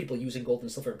already have people using gold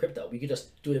and silver and crypto. We could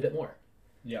just do it a bit more.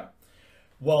 Yeah.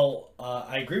 Well,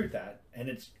 I agree with that, and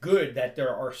it's good that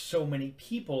there are so many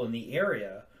people in the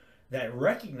area that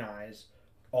recognize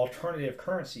alternative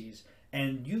currencies,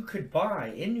 and you could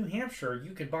buy, in New Hampshire,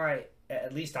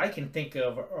 at least I can think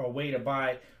of a way to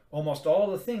buy almost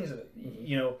all the things,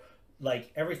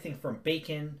 like everything from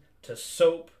bacon to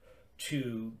soap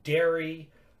to dairy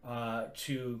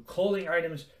to clothing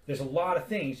items. There's a lot of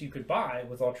things you could buy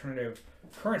with alternative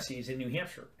currencies in New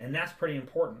Hampshire, and that's pretty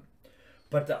important.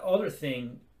 But the other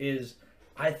thing is,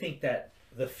 I think that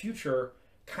the future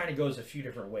kind of goes a few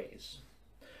different ways.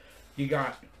 You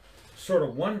got sort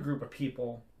of one group of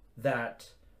people that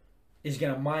is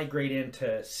going to migrate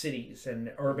into cities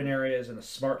and urban areas and the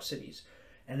smart cities.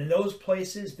 And in those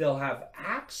places, they'll have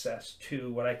access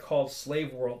to what I call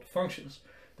slave world functions.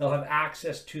 They'll have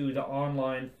access to the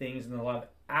online things, and they'll have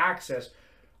access,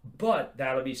 but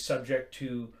that'll be subject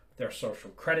to their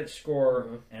social credit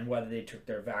score and whether they took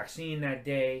their vaccine that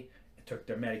day, took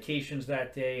their medications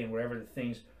that day, and whatever the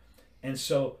things. And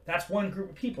so that's one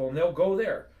group of people, and they'll go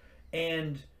there.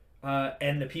 And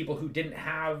the people who didn't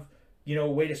have, a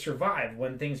way to survive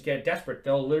when things get desperate,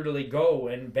 they'll literally go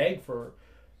and beg for.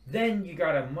 Then you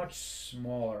got a much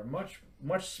smaller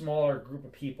group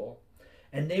of people,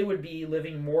 and they would be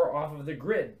living more off of the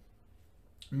grid,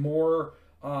 more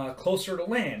closer to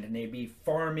land, and they'd be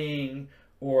farming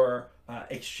or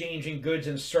exchanging goods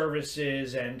and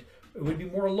services, and it would be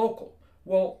more local.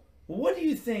 Well, what do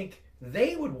you think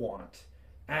they would want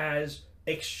as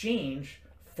exchange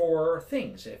for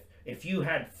things? If you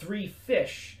had 3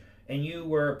 fish and you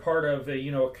were part of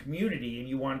a community and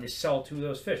you wanted to sell 2 of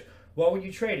those fish, what would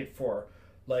you trade it for?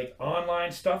 Like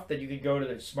online stuff that you could go to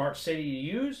the smart city to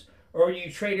use? Or would you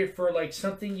trade it for like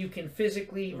something you can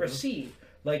physically receive,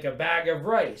 like a bag of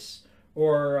rice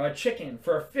or a chicken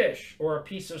for a fish or a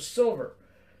piece of silver?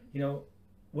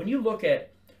 When you look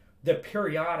at the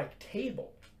periodic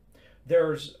table,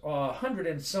 there's 100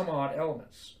 and some odd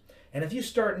elements. And if you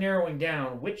start narrowing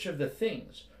down which of the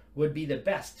things would be the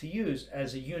best to use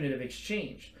as a unit of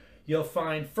exchange, you'll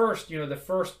find first, the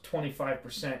first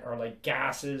 25% are like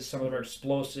gases. Some of them are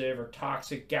explosive or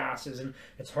toxic gases, and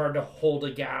it's hard to hold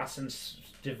a gas and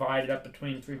divide it up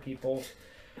between 3 people.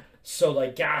 So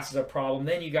like gas is a problem.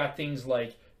 Then you got things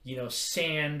like,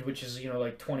 sand, which is,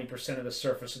 like 20% of the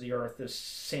surface of the earth is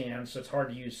sand. So it's hard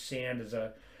to use sand as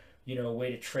a,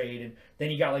 way to trade. And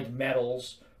then you got like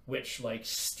metals, which like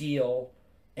steel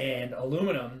and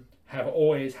aluminum have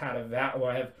always had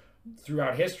have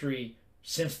throughout history,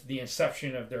 since the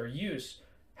inception of their use,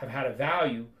 have had a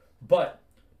value. But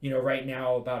right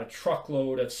now about a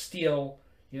truckload of steel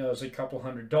is a couple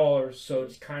 $100. So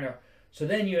it's kind of, so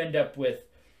then you end up with,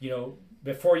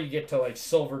 before you get to like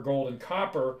silver, gold, and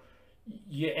copper,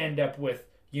 you end up with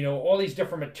all these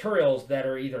different materials that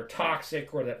are either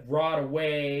toxic or that rot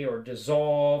away or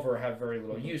dissolve or have very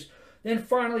little use. Then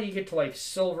finally you get to like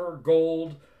silver,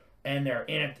 gold,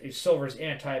 and silver is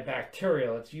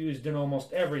antibacterial. It's used in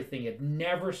almost everything. It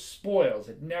never spoils.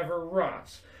 It never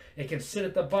rots. It can sit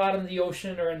at the bottom of the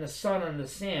ocean or in the sun or in the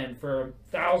sand for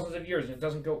thousands of years, and it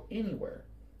doesn't go anywhere.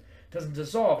 It doesn't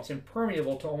dissolve. It's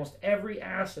impermeable to almost every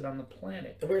acid on the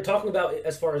planet. And we were talking about,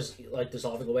 as far as like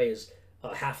dissolving away, is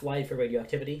half-life or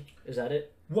radioactivity. Is that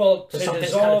it? Well, So to some things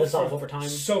dissolve, kind of dissolve over time.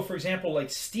 So, for example, like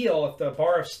steel, if the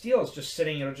bar of steel is just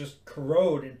sitting, it'll just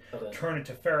corrode and turn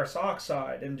into ferrous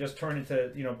oxide and just turn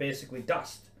into, basically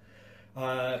dust.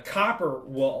 Copper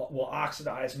will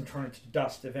oxidize and turn into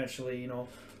dust eventually.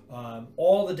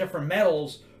 All the different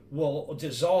metals will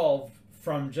dissolve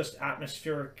from just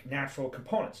atmospheric natural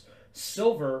components.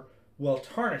 Silver will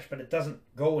tarnish, but it doesn't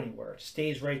go anywhere. It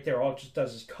stays right there. All it just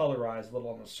does is colorize a little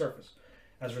on the surface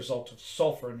as a result of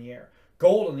sulfur in the air.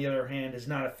 Gold, on the other hand, is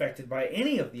not affected by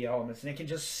any of the elements, and it can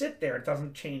just sit there. It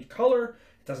doesn't change color,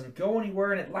 it doesn't go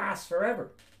anywhere, and it lasts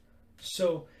forever.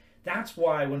 So that's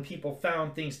why when people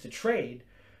found things to trade,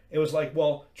 it was like,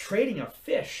 well, trading a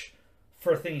fish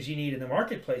for things you need in the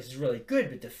marketplace is really good,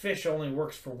 but the fish only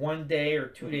works for 1 day or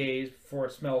 2 days before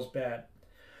it smells bad.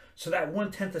 So that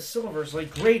 1/10 of silver is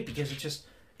like great because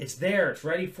it's there, it's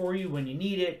ready for you when you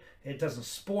need it, it doesn't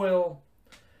spoil.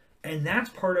 And that's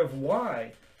part of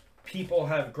why people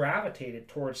have gravitated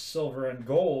towards silver and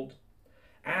gold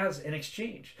as an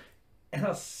exchange. And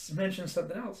I'll mention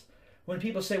something else. When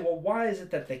people say, well, why is it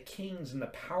that the kings and the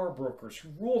power brokers who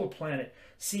rule the planet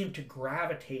seem to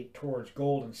gravitate towards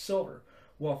gold and silver?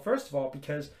 Well, first of all,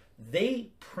 because they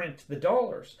print the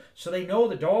dollars. So they know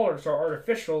the dollars are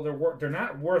artificial. They're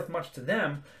not worth much to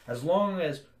them as long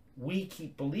as we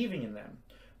keep believing in them.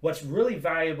 What's really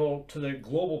valuable to the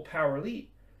global power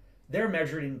elite, they're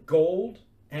measured in gold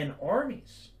and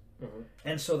armies. Mm-hmm.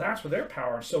 And so that's where their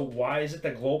power. So why is it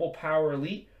the global power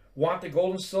elite want the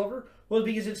gold and silver? Well,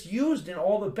 because it's used in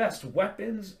all the best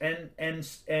weapons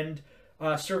and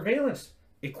surveillance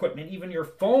equipment. Even your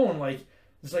phone,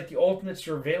 it's like the ultimate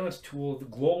surveillance tool of the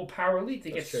global power elite.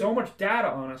 They get so much data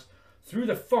on us through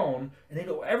the phone, and they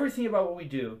know everything about what we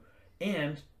do.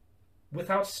 And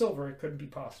without silver, it couldn't be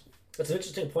possible. That's an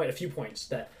interesting point. A few points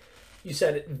that you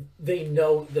said they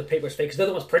know the paper's fake because they're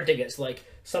the ones printing it. So like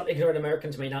some ignorant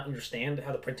Americans may not understand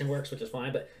how the printing works, which is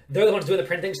fine, but they're the ones doing the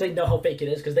printing, so they know how fake it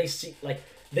is because they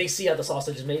see how the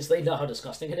sausage is made, so they know how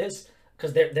disgusting it is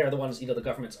because they're the ones, the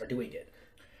governments are doing it.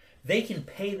 They can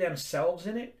pay themselves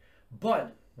in it,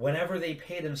 but whenever they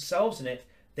pay themselves in it,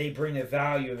 they bring the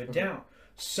value of it down.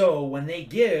 So when they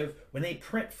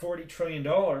print $40 trillion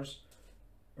or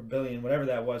billion, whatever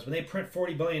that was, when they print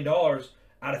 $40 billion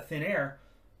out of thin air,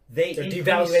 they're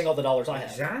devaluing all the dollars I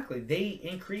have. Exactly. They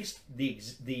increase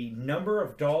the number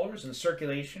of dollars in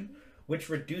circulation, which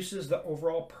reduces the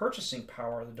overall purchasing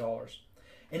power of the dollars.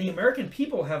 And the American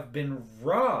people have been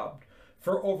robbed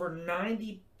for over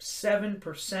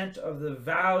 97% of the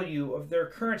value of their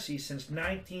currency since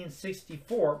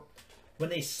 1964, when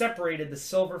they separated the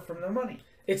silver from the money.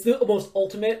 It's the most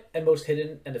ultimate and most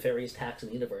hidden and nefarious tax in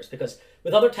the universe because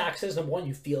with other taxes, number one,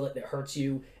 you feel it, it hurts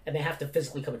you, and they have to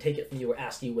physically come and take it from you or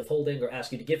ask you withholding or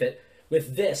ask you to give it.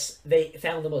 With this, they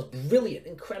found the most brilliant,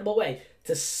 incredible way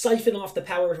to siphon off the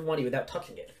power of money without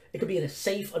touching it. It could be in a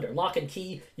safe under lock and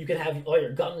key. You can have all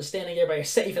your guns standing there by your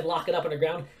safe and lock it up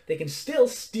underground. They can still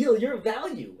steal your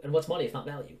value. And what's money if not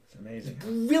value? It's amazing.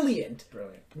 Brilliant.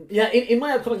 Brilliant. Yeah, in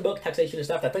my upcoming book, Taxation and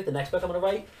Theft, I think the next book I'm going to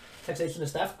write, Taxation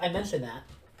and Theft, I mentioned that.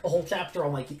 A whole chapter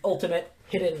on the ultimate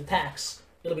hidden tax.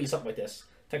 It'll be something like this.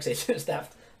 Taxation and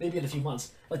Theft. Maybe in a few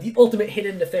months. The ultimate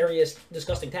hidden, nefarious,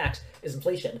 disgusting tax is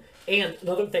inflation. And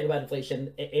another thing about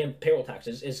inflation and payroll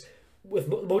taxes is with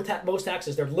most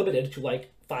taxes, they're limited to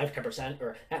 5-10%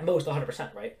 or at most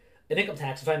 100%, right? An income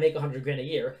tax, if I make $100,000 a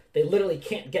year, they literally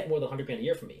can't get more than $100,000 a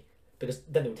year from me because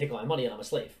then they would take all my money and I'm a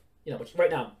slave. Which right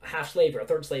now I'm a half slave or a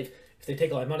third slave. If they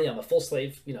take all my money, I'm a full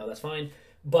slave. That's fine.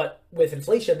 But with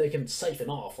inflation, they can siphon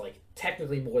off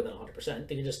technically more than 100%.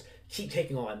 They can just keep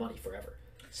taking all my money forever.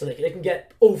 So they can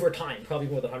get over time probably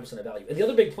more than 100% of value. And the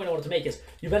other big point I wanted to make is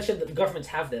you mentioned that the governments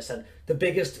have this, and the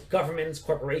biggest governments,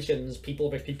 corporations,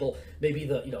 rich people, maybe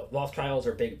the Rothschilds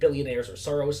or big billionaires or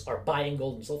Soros are buying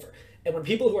gold and silver. And when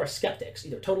people who are skeptics,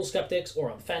 either total skeptics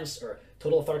or on the fence or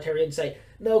total authoritarians say,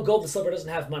 no, gold and silver doesn't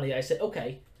have money, I say,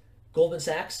 okay, Goldman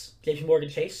Sachs, JP Morgan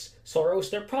Chase, Soros,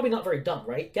 they're probably not very dumb,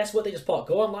 right? Guess what they just bought?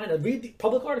 Go online and read the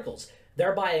public articles.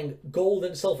 They're buying gold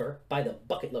and silver by the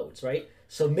bucket loads, right?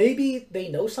 So maybe they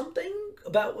know something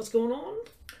about what's going on?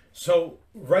 So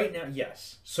right now,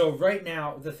 yes. So right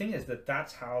now, the thing is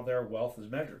that's how their wealth is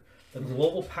measured. The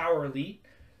global power elite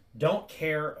don't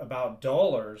care about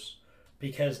dollars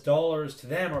because dollars to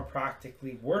them are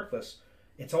practically worthless.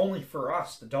 It's only for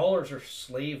us. The dollars are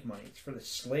slave money. It's for the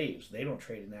slaves. They don't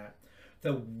trade in that.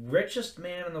 The richest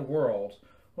man in the world,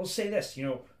 we'll say this, you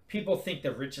know, people think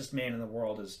the richest man in the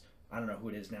world is, I don't know who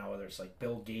it is now, whether it's like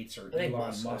Bill Gates or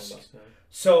Elon Musk.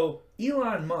 So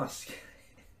Elon Musk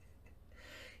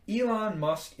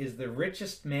is the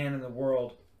richest man in the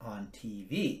world on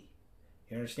TV.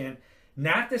 You understand?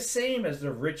 Not the same as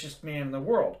the richest man in the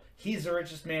world. He's the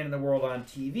richest man in the world on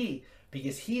TV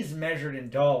because he's measured in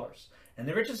dollars. And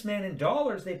the richest man in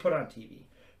dollars they put on TV.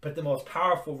 But the most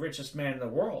powerful, richest man in the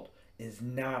world is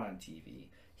not on TV.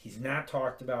 He's not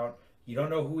talked about. You don't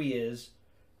know who he is.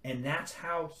 And that's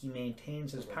how he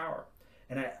maintains his power.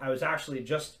 And I was actually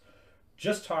just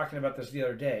talking about this the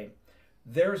other day.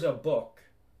 There's a book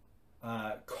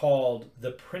called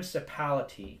The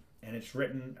Principality, and it's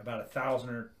written about 1,000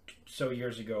 or so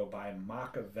years ago by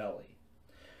Machiavelli.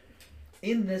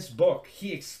 In this book,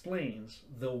 he explains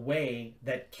the way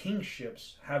that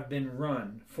kingships have been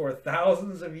run for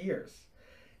thousands of years.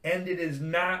 And it is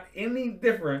not any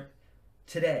different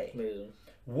today. Amazing.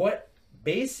 What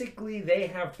basically they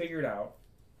have figured out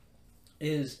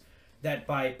is that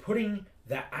by putting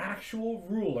the actual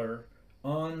ruler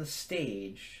on the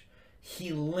stage,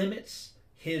 he limits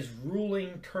his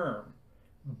ruling term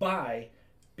by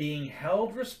being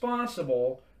held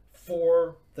responsible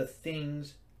for the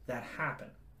things that happen.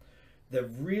 The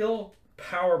real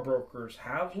power brokers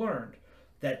have learned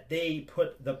that they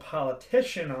put the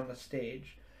politician on the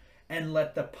stage and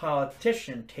let the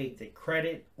politician take the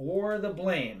credit or the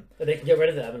blame. But they can get rid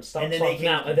of them and stop swapping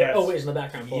out. And they're always in the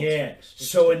background. Yeah.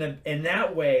 So in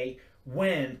that way,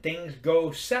 when things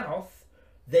go south,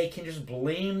 they can just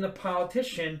blame the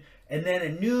politician, and then a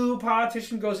new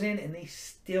politician goes in and they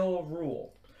still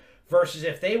rule. Versus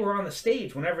if they were on the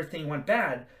stage when everything went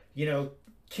bad, you know,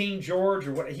 King George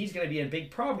or what, he's going to be in big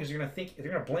problem because they're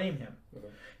going to blame him. Mm-hmm.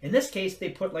 In this case, they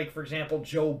put, like, for example,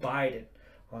 Joe Biden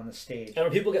on the stage. And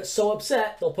when people get so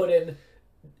upset, they'll put in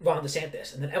Ron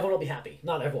DeSantis, and then everyone will be happy.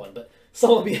 Not everyone, but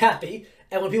someone will be happy.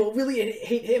 And when people really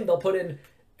hate him, they'll put in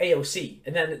AOC,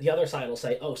 and then the other side will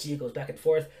say, "Oh, see, it goes back and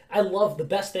forth." I love the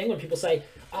best thing when people say,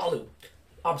 "Alu,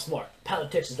 I'm smart.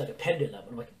 Politics is like a pendulum."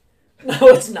 I'm like, no,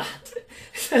 it's not.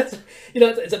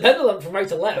 It's a pendulum from right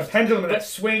to left. A pendulum that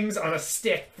swings on a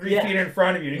stick 3 feet in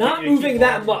front of you. Not moving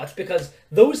that much, because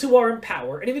those who are in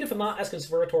power, and even if I'm not as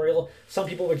conspiratorial, some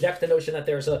people reject the notion that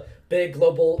there's a big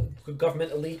global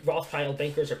government elite, Rothschild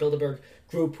bankers or Bilderberg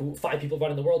group who 5 people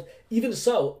running the world. Even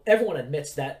so, everyone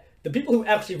admits that the people who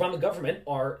actually run the government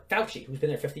are Fauci, who's been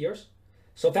there 50 years.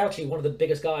 So Fauci, one of the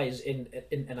biggest guys in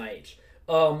NIH.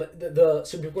 The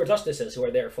Supreme Court justices who are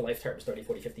there for life terms, 30,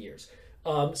 40, 50 years.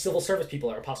 Civil service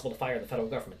people are impossible to fire in the federal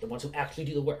government, the ones who actually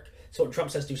do the work. So when Trump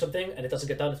says do something and it doesn't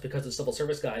get done, it's because the civil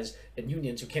service guys and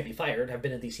unions who can't be fired have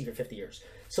been in D.C. for 50 years.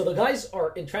 So the guys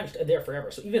are entrenched and there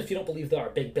forever. So even if you don't believe there are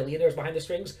big billionaires behind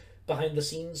the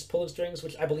scenes pulling strings,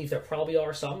 which I believe there probably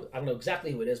are some, I don't know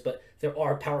exactly who it is, but there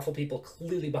are powerful people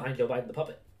clearly behind Joe Biden, the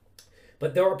puppet.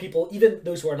 But there are people, even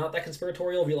those who are not that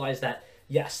conspiratorial, realize that,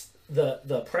 yes,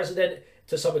 the president,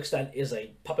 to some extent, is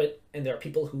a puppet, and there are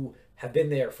people who have been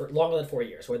there for longer than 4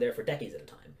 years, who are there for decades at a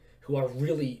time, who are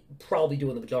really probably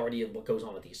doing the majority of what goes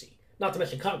on with D.C. Not to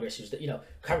mention Congress, who's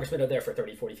congressmen are there for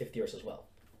 30, 40, 50 years as well.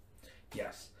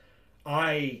 Yes.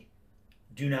 I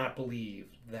do not believe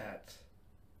that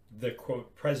the,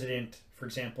 quote, president, for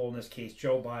example, in this case,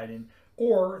 Joe Biden,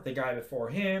 or the guy before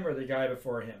him, or the guy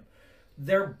before him,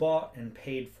 they're bought and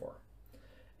paid for.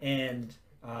 And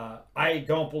I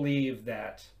don't believe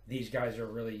that these guys are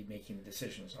really making the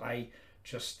decisions. I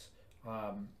just,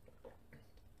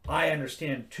 I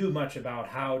understand too much about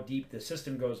how deep the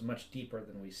system goes, much deeper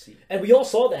than we see. And we all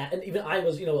saw that, and even I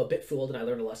was, a bit fooled, and I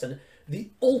learned a lesson. The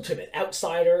ultimate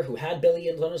outsider who had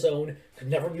billions on his own, could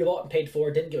never be bought and paid for,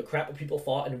 didn't give a crap what people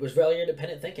thought, and was very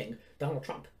independent thinking, Donald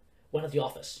Trump, went at the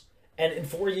office. And in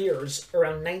 4 years,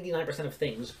 around 99% of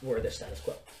things were the status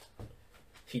quo.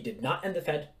 He did not end the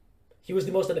Fed. He was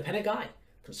the most independent guy.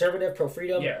 Conservative,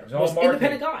 pro-freedom, most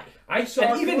independent guy.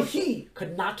 And even he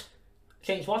could not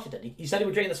change Washington. He said he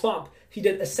would drain the swamp. He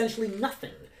did essentially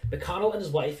nothing. McConnell and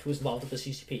his wife, who was involved with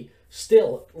the CCP,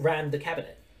 still ran the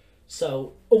cabinet.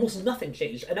 So almost nothing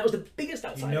changed. And that was the biggest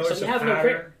outsider. You notice so he has no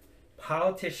prayer.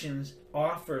 Politicians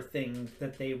offer things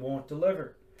that they won't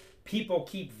deliver. People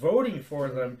keep voting for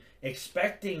them,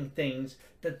 expecting things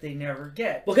that they never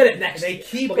get. We'll get it next. And they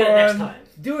keep we'll get it next time.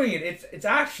 Doing it. It's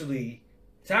actually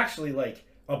like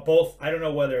a both. I don't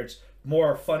know whether it's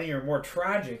more funny or more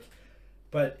tragic,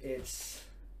 but it's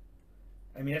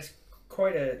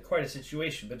quite a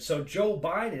situation. But so Joe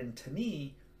Biden, to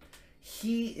me,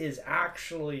 he is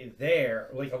actually there.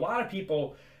 Like, a lot of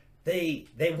people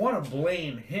they want to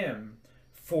blame him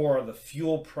for the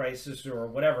fuel prices or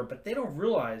whatever, but they don't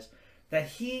realize that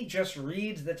he just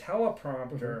reads the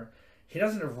teleprompter. He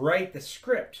doesn't write the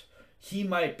script. He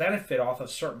might benefit off of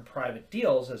certain private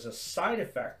deals as a side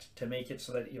effect to make it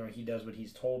so that he does what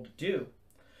he's told to do.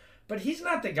 But he's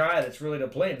not the guy that's really to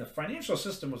blame. The financial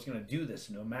system was going to do this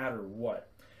no matter what.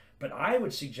 But I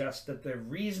would suggest that the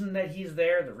reason that he's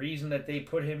there, the reason that they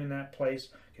put him in that place,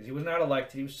 because he was not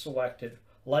elected, he was selected,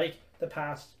 like the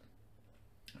past,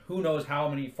 who knows how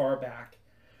many far back,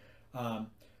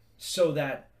 so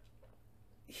that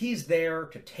he's there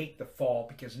to take the fall,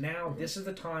 because now this is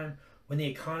the time when the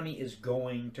economy is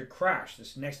going to crash.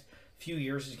 This next few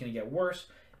years is going to get worse,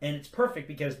 and it's perfect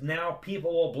because now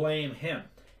people will blame him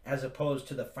as opposed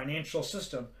to the financial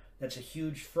system that's a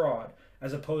huge fraud,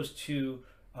 as opposed to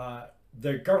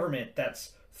the government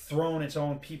that's thrown its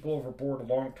own people overboard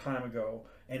a long time ago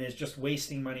and is just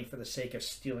wasting money for the sake of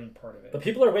stealing part of it. But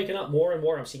people are waking up more and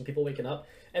more. I'm seeing people waking up.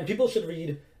 And people should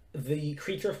read The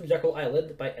Creature from Jekyll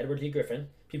Island by Edward G. Griffin.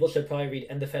 People should probably read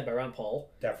End the Fed by Ron Paul.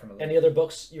 Definitely. Any other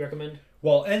books you recommend?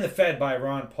 Well, End the Fed by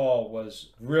Ron Paul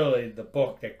was really the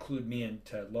book that clued me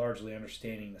into largely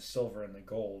understanding the silver and the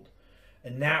gold.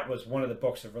 And that was one of the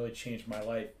books that really changed my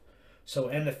life. So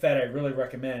End the Fed I really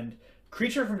recommend.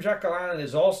 Creature from Jekyll Island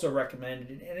is also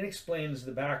recommended, and it explains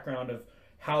the background of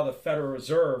how the Federal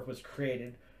Reserve was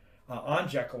created on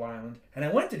Jekyll Island. And I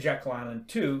went to Jekyll Island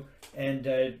too, and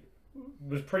it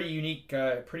was pretty unique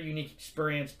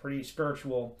experience, pretty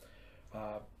spiritual.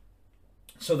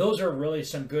 So those are really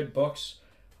some good books,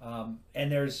 and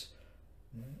there's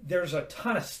a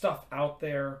ton of stuff out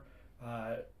there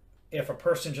if a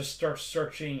person just starts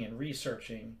searching and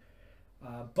researching.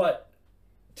 But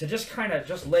to just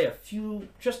lay a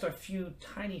few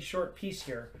tiny short piece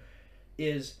here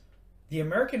is the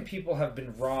American people have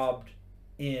been robbed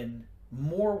in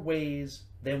more ways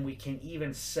than we can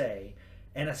even say.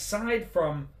 And aside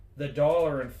from the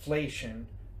dollar inflation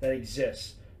that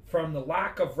exists, from the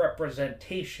lack of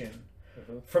representation,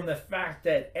 from the fact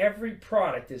that every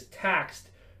product is taxed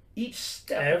each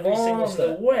step along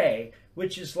the way,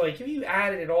 which is like, if you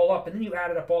added it all up and then you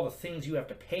added up all the things you have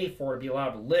to pay for to be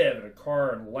allowed to live in a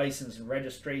car and license and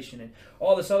registration and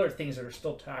all this other things that are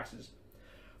still taxes.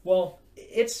 Well,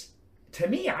 to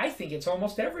me, I think it's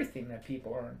almost everything that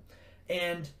people earn.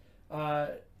 And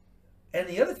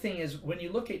the other thing is, when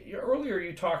you look at, earlier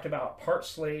you talked about part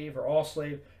slave or all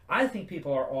slave. I think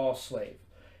people are all slave.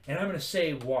 And I'm going to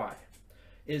say why.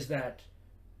 Is that,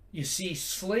 you see,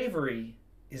 slavery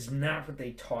is not what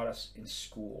they taught us in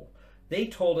school. They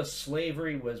told us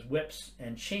slavery was whips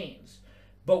and chains.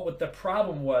 But what the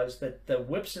problem was, that the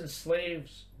whips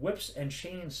and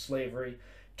chains slavery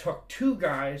took two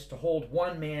guys to hold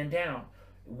one man down.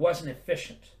 It wasn't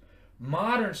efficient.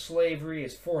 Modern slavery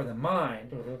is for the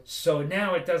mind. So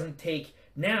now it doesn't take,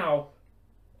 now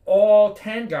all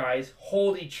 10 guys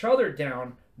hold each other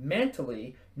down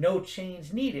mentally, no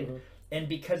chains needed. And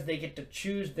because they get to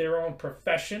choose their own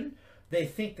profession, they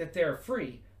think that they're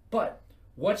free. But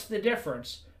what's the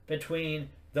difference between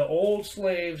the old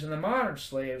slaves and the modern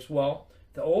slaves? Well,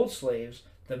 the old slaves,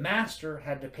 the master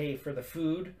had to pay for the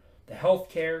food, the health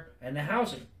care, and the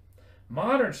housing.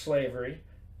 Modern slavery,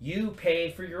 you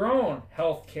pay for your own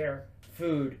health care,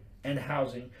 food, and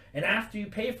housing. And after you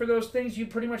pay for those things, you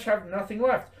pretty much have nothing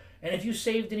left. And if you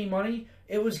saved any money,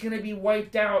 it was going to be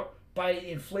wiped out by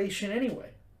inflation anyway.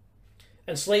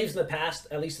 And slaves in the past,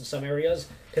 at least in some areas,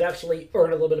 could actually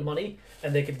earn a little bit of money,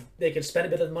 and they could spend a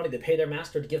bit of the money to pay their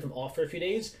master to give them off for a few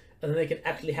days, and then they could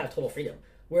actually have total freedom.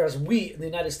 Whereas we in the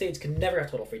United States can never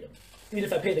have total freedom. Even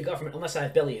if I pay the government, unless I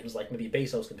have billions, like maybe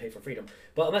Bezos can pay for freedom.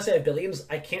 But unless I have billions,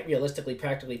 I can't realistically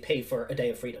practically pay for a day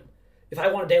of freedom. If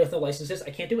I want a day with no licenses, I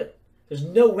can't do it. There's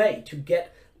no way to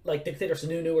get, like Dictator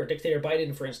Sununu or Dictator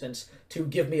Biden, for instance, to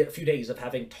give me a few days of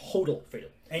having total freedom.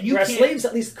 And whereas slaves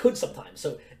at least could sometimes.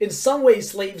 So in some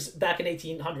ways, slaves back in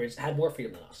 1800s had more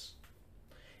freedom than us.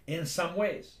 In some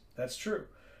ways, that's true.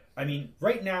 I mean,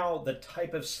 right now, the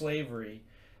type of slavery,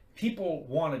 people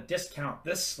want to discount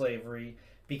this slavery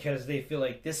because they feel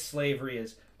like this slavery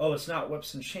is, oh, it's not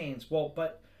whips and chains. Well,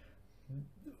 but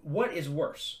what is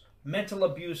worse? Mental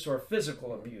abuse or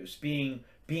physical abuse? Being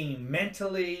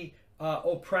mentally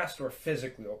oppressed or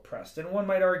physically oppressed? And one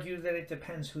might argue that it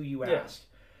depends who you ask.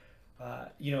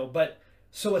 But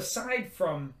so aside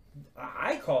from,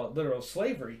 I call it literal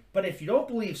slavery, but if you don't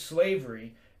believe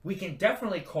slavery, we can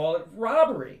definitely call it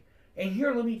robbery. And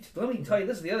here, let me tell you,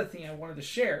 this is the other thing I wanted to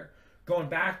share, going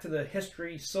back to the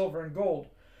history, silver and gold.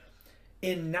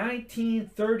 In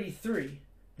 1933,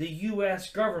 the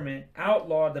U.S. government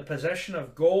outlawed the possession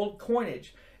of gold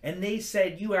coinage, and they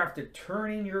said you have to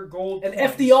turn in your gold And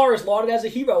coins. FDR is lauded as a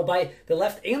hero by the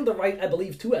left and the right, I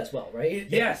believe, too, as well, right?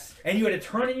 Yes, and you had to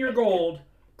turn in your gold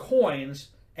coins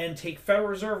and take Federal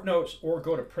Reserve notes or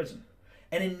go to prison.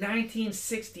 And in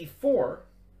 1964,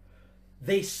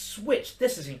 they switched.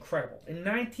 This is incredible. In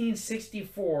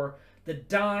 1964, the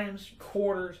dimes,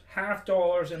 quarters, half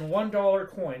dollars, and $1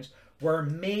 coins were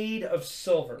made of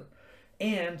silver.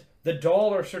 And the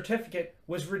dollar certificate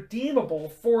was redeemable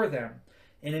for them.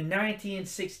 And in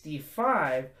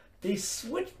 1965, they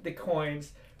switched the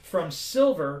coins from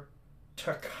silver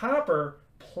to copper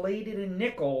plated in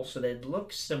nickel so they'd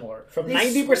look similar. From They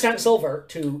 90% silver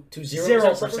to 0%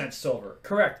 silver? 0% silver.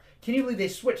 Correct. Can you believe they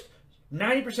switched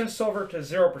 90% silver to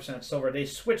 0% silver? They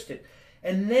switched it.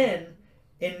 And then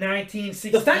in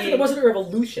 1968... The fact that it wasn't a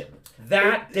revolution.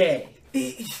 That day...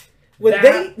 When That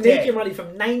they day. make your money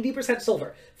from 90%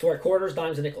 silver for quarters,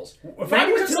 dimes, and nickels. If I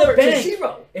went to silver the bank,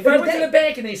 zero. if I went to the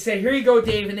bank and they said, "Here you go,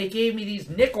 Dave," and they gave me these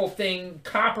nickel thing,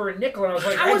 copper and nickel, and I was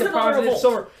like, How "I is it not a deposited revolt?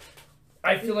 silver."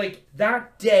 I feel like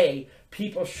that day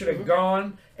people should have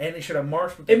gone and they should have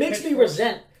marched with. It makes me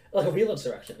resent, like a real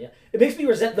insurrection, yeah. It makes me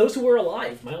resent those who were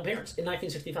alive, my own parents, in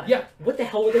 1965. Yeah. What the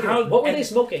hell were they doing? What were they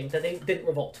smoking that they didn't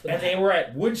revolt? And they were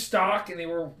at Woodstock, and they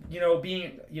were,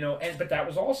 being, but that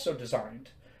was also designed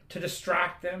to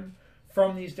distract them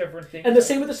from these different things. And the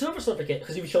same with the silver certificate,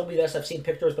 because you showed me this. I've seen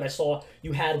pictures, but I saw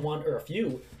you had one or a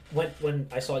few when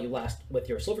I saw you last with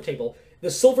your silver table.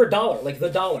 The silver dollar, like the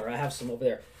dollar, I have some over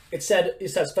there. It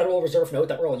says Federal Reserve note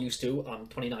that we're all used to. I'm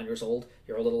 29 years old.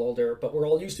 You're a little older, but we're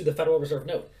all used to the Federal Reserve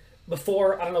note.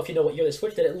 Before, I don't know if you know what year they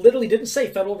switched it. It literally didn't say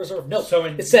Federal Reserve note. So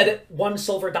it said $1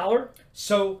 silver dollar.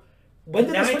 So When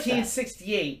did they switch that?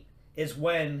 1968 is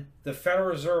when the Federal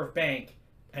Reserve Bank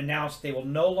announced they will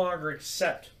no longer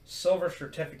accept silver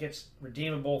certificates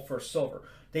redeemable for silver.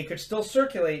 They could still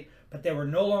circulate, but they were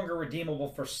no longer redeemable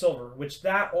for silver, which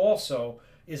that also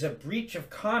is a breach of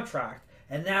contract,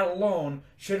 and that alone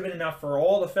should have been enough for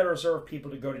all the Federal Reserve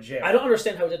people to go to jail. I don't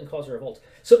understand how it didn't cause a revolt.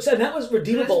 So and that was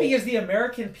redeemable. That's because the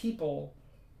American people,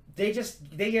 they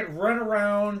get run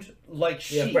around like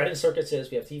sheep. We have bread and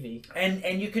circuses, we have TV.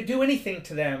 And you could do anything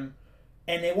to them,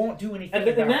 and they won't do anything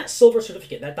And that silver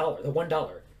certificate, that dollar, the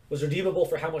 $1, was redeemable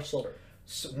for how much silver?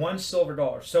 $1 silver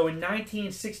dollar. So in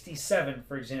 1967,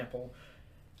 for example,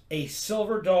 a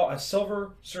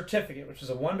silver certificate, which is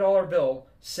a $1 bill,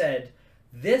 said,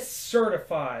 "This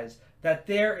certifies that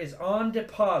there is on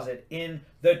deposit in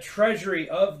the Treasury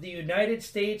of the United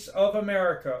States of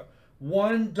America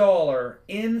 $1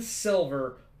 in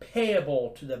silver payable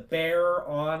to the bearer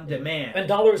on demand." And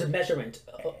dollar is a measurement.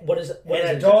 What is it?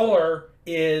 And a dollar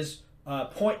is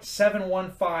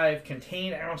 0.715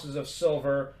 contained ounces of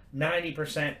silver,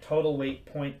 90% total weight,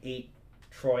 0.8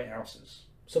 troy ounces.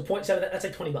 So 0.7, that's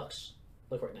like $20,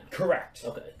 like right now. Correct.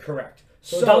 Okay. Correct.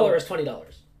 So a dollar is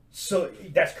 $20. So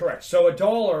that's correct. So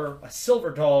a silver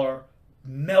dollar,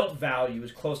 melt value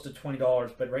is close to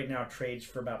 $20, but right now trades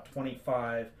for about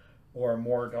 25 or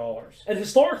more dollars. And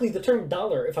historically, the term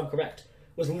dollar, if I'm correct,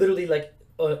 was literally like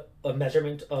a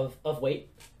measurement of weight.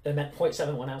 It meant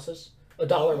 0.71 ounces. A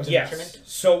dollar was a measurement.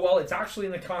 So, well, it's actually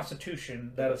in the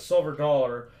Constitution that a silver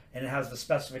dollar, and it has the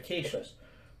specifications. Okay.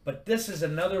 But this is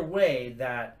another way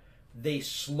that they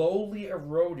slowly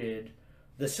eroded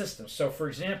the system. So, for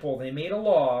example, they made a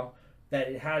law that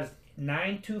it has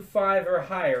 925 or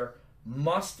higher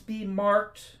must be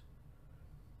marked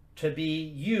to be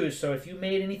used. So if you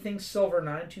made anything silver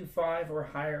 925 or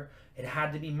higher, it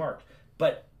had to be marked.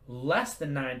 But less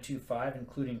than 925,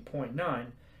 including 0.9,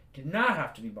 did not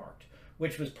have to be marked,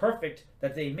 which was perfect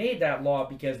that they made that law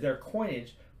because their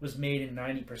coinage was made in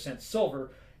 90%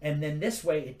 silver. And then this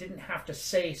way, it didn't have to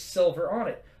say silver on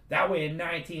it. That way, in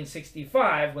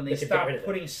 1965, when they stopped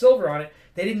putting silver on it,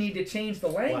 they didn't need to change the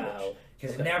language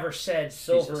because it never said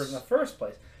silver in the first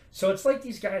place. So it's like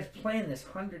these guys planned this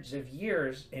hundreds of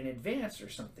years in advance or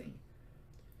something.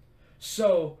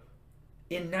 So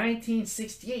in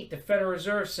 1968, the Federal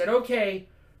Reserve said, okay,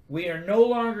 we are no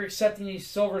longer accepting these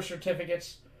silver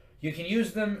certificates. You can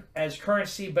use them as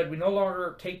currency, but we no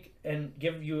longer take and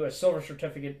give you a silver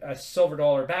certificate, a silver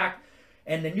dollar back.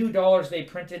 And the new dollars they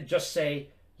printed just say,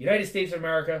 United States of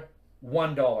America,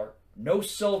 $1. No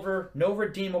silver, no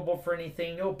redeemable for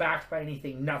anything, no backed by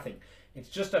anything, nothing. It's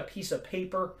just a piece of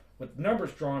paper with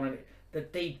numbers drawn on it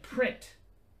that they print.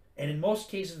 And in most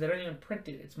cases, they don't even print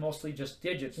it. It's mostly just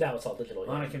digits. Now it's all digital.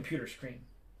 On a computer screen.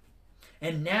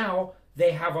 And now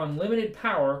they have unlimited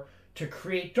power to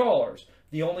create dollars.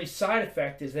 The only side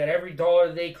effect is that every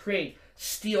dollar they create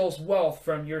steals wealth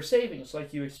from your savings,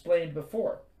 like you explained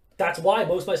before. That's why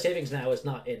most of my savings now is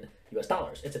not in U.S.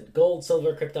 dollars. It's in gold,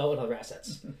 silver, crypto, and other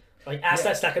assets. Like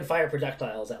assets that can fire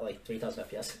projectiles at like 3,000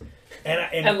 FPS.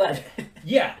 And lead.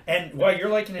 Yeah, and well, you're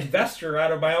like an investor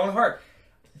out of my own heart.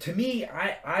 To me,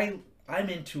 I'm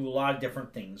into a lot of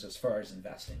different things as far as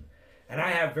investing. And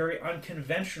I have very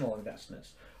unconventional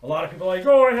investments. A lot of people are like,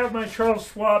 oh, I have my Charles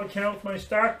Schwab account with my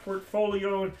stock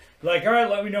portfolio. And like, all right,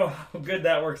 let me know how good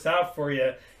that works out for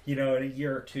you, in a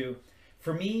year or two.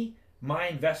 For me, my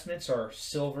investments are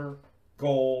silver,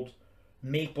 gold,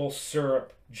 maple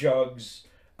syrup jugs,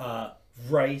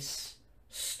 rice,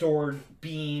 stored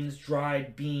beans,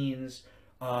 dried beans,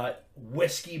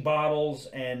 whiskey bottles,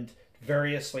 and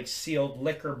various like sealed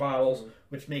liquor bottles,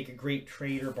 which make a great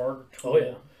trade or barter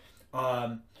tool. Oh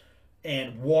yeah.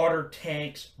 And water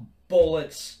tanks,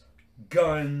 bullets,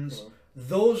 guns.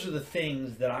 Those are the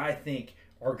things that I think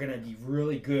are going to be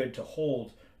really good to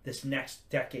hold this next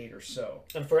decade or so.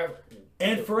 And forever.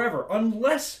 And forever.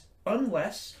 Unless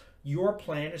your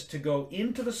plan is to go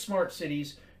into the smart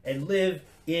cities and live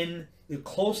in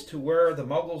close to where the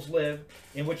Muggles live,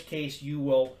 in which case you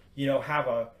will,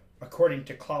 have according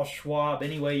to Klaus Schwab,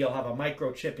 anyway, you'll have a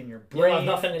microchip in your brain. You'll have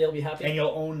nothing and you'll be happy. And you'll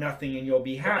own nothing and you'll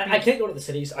be happy. I can't go to the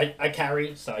cities. I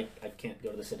carry, so I can't go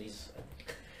to the cities.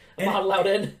 I'm not allowed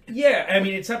in. Yeah, I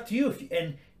mean, it's up to you.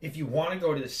 If you want to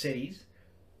go to the cities,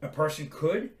 a person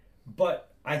could, but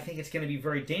I think it's going to be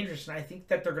very dangerous, and I think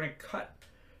that they're going to cut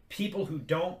people who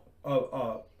don't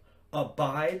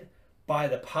abide by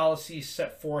the policies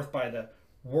set forth by the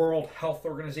World Health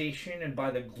Organization and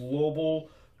by the global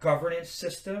governance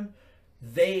system.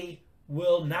 They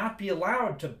will not be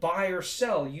allowed to buy or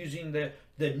sell using the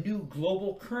new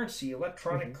global currency,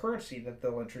 electronic currency that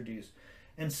they'll introduce.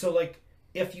 And so, like,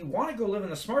 if you want to go live in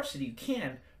the smart city, you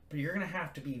can, but you're going to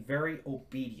have to be very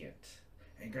obedient.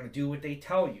 And you're going to do what they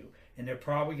tell you. And they're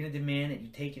probably going to demand that you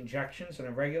take injections on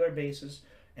a regular basis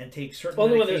and take certain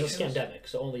only medications. when there's a scandemic,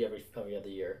 so only every other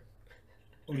year.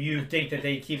 You think that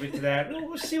they keep it to that? Well,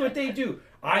 we'll see what they do.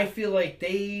 I feel like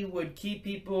they would keep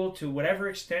people to whatever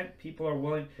extent people are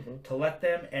willing to let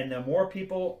them, and the more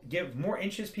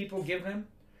inches people give them,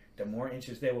 the more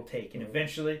inches they will take. And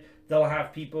eventually they'll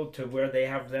have people to where they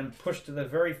have them pushed to the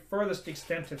very furthest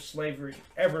extent of slavery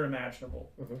ever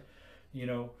imaginable.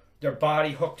 Their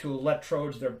body hooked to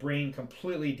electrodes, their brain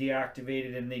completely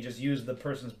deactivated, and they just use the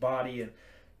person's body and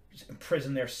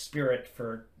imprison their spirit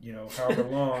for however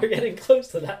long. We're getting close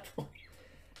to that point.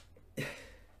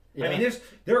 Yeah. I mean,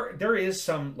 there is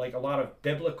some, like, a lot of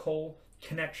biblical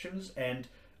connections and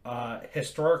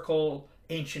historical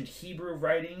ancient Hebrew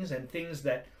writings and things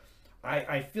that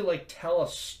I feel like tell a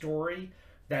story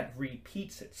that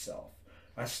repeats itself.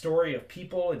 A story of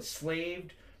people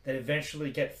enslaved that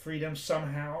eventually get freedom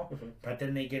somehow, but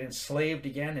then they get enslaved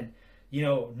again. And,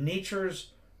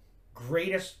 nature's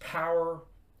greatest power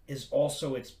is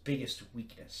also its biggest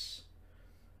weakness.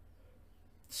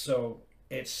 So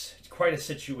it's quite a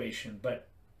situation, but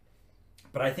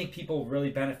I think people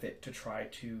really benefit to try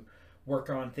to work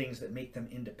on things that make them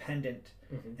independent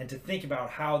and to think about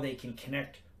how they can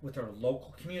connect with their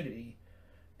local community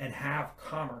and have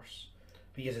commerce.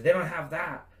 Because if they don't have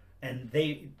that, and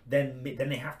then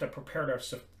they have to prepare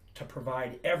to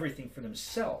provide everything for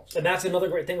themselves. And that's another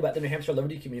great thing about the New Hampshire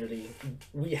Liberty community.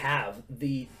 We have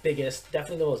the biggest,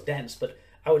 definitely the most dense, but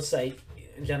I would say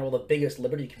in general the biggest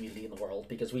Liberty community in the world,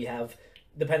 because we have,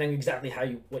 depending exactly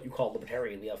what you call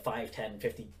libertarian, we have 5, 10,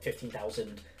 50,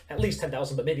 15,000, at least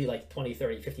 10,000, but maybe like 20,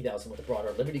 30, 50,000 with a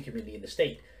broader Liberty community in the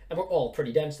state. And we're all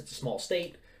pretty dense. It's a small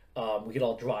state. We could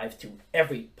all drive to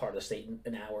every part of the state in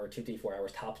an hour, 2, 3, 4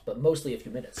 hours tops, but mostly a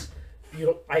few minutes.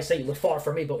 I say you live far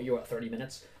from me, but you're at 30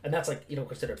 minutes, and that's like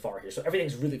considered far here. So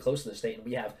everything's really close to the state, and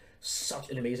we have such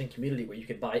an amazing community where you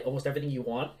can buy almost everything you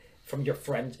want from your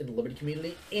friends in the Liberty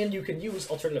community, and you can use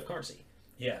alternative currency.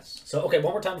 Yes. So okay,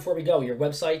 one more time before we go, your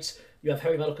websites. You have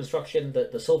Heavy Metal Construction,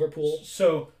 the silver pool.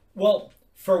 So, well,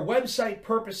 for website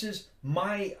purposes,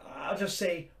 I'll just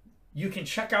say you can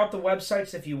check out the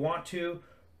websites if you want to.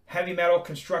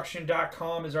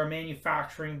 HeavyMetalConstruction.com is our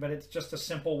manufacturing, but it's just a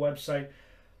simple website.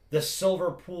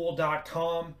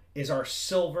 TheSilverPool.com is our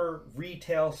silver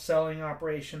retail selling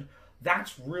operation.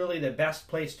 That's really the best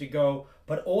place to go.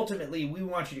 But ultimately, we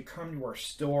want you to come to our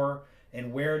store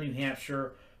in Ware, New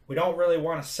Hampshire. We don't really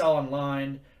want to sell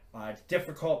online. It's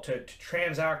difficult to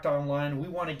transact online. We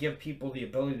want to give people the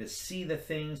ability to see the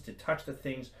things, to touch the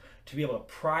things, to be able to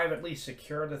privately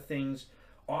secure the things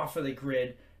off of the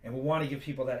grid. And we want to give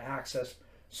people that access.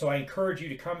 So I encourage you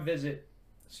to come visit.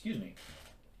 Excuse me.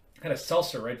 I had a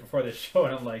seltzer right before the show,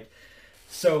 and I'm like,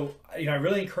 so, I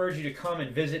really encourage you to come and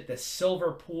visit the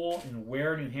Silver Pool in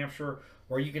Ware, New Hampshire,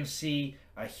 where you can see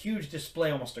a huge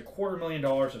display, almost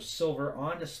 $250,000 of silver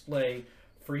on display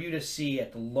for you to see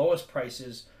at the lowest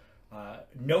prices.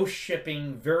 no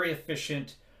shipping, very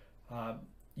efficient.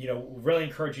 Really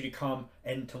encourage you to come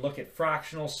and to look at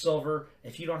fractional silver.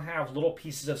 If you don't have little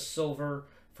pieces of silver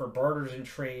for barters and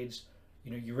trades,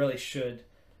 you really should.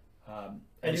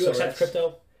 And you accept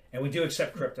crypto? And we do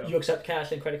accept crypto. You accept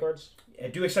cash and credit cards? I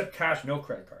do accept cash, no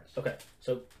credit cards. Okay,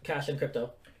 so cash and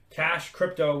crypto. Cash,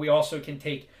 crypto. We also can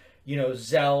take,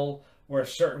 Zelle or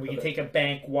we can take a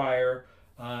bank wire,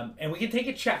 and we can take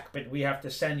a check, but we have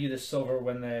to send you the silver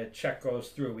when the check goes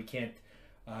through. We can't,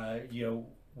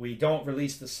 we don't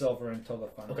release the silver until the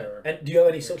funds are. And do you have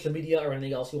any social media or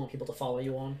anything else you want people to follow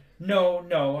you on?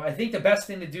 No. I think the best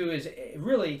thing to do is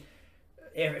really,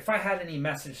 if I had any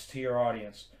message to your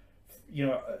audience,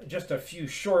 just a few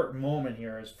short moment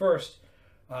here is first,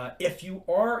 if you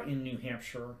are in New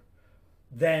Hampshire,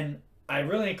 then I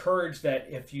really encourage that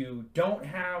if you don't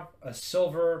have a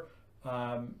silver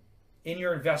in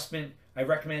your investment, I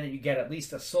recommend that you get at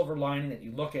least a silver lining, that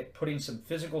you look at putting some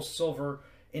physical silver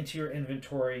into your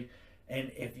inventory.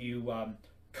 And if you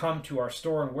come to our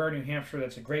store in Ware, New Hampshire,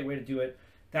 that's a great way to do it.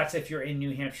 That's if you're in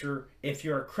New Hampshire. If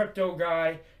you're a crypto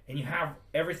guy and you have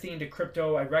everything into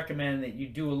crypto, I recommend that you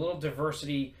do a little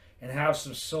diversity and have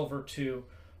some silver too.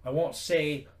 I won't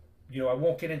say, I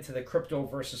won't get into the crypto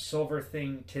versus silver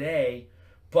thing today,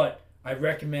 but I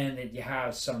recommend that you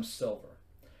have some silver.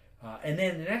 And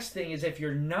then the next thing is, if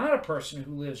you're not a person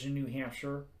who lives in New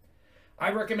Hampshire,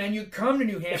 I recommend you come to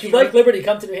New Hampshire. If you like liberty,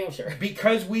 come to New Hampshire.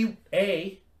 Because we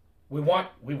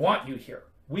want you here.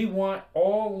 We want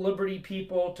all Liberty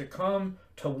people to come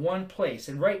to one place.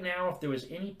 And right now, if there was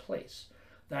any place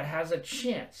that has a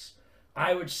chance,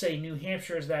 I would say New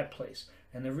Hampshire is that place.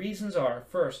 And the reasons are,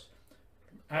 first,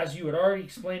 as you had already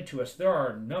explained to us, there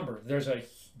are a number. There's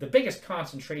the biggest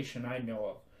concentration I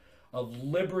know of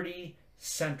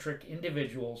liberty-centric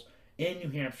individuals in New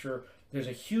Hampshire. There's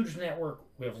a huge network.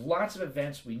 We have lots of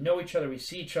events. We know each other. We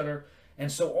see each other. And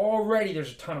so already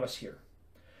there's a ton of us here.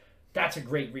 That's a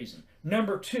great reason.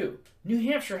 Number two, New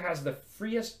Hampshire has the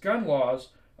freest gun laws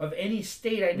of any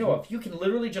state I know of. You can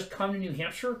literally just come to New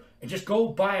Hampshire and just go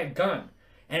buy a gun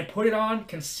and put it on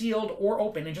concealed or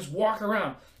open and just walk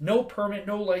around. No permit,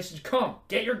 no license. Come,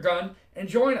 get your gun and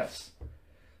join us.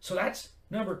 So that's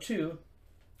number two.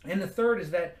 And the third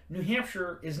is that New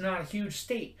Hampshire is not a huge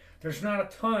state. There's not a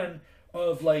ton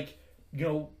of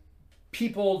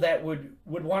people that would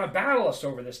want to battle us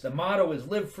over this. The motto is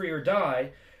live free or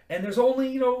die. And there's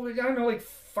only,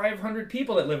 500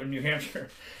 people that live in New Hampshire.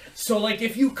 So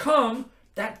if you come,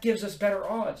 that gives us better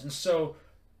odds. And so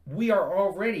we are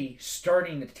already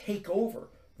starting to take over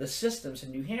the systems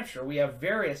in New Hampshire. We have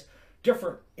various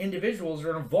different individuals that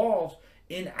are involved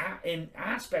in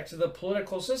aspects of the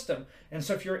political system. And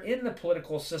so if you're in the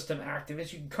political system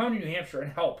activist, you can come to New Hampshire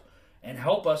and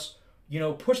help us,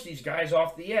 push these guys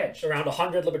off the edge. Around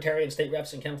 100 libertarian state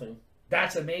reps and counting.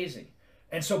 That's amazing.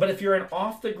 And so, but if you're an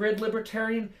off-the-grid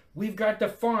libertarian, we've got the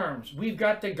farms, we've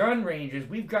got the gun ranges,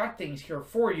 we've got things here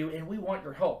for you, and we want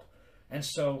your help. And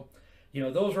so,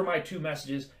 those were my two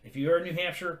messages. If you're in New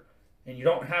Hampshire and you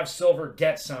don't have silver,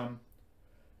 get some.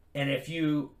 And if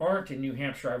you aren't in New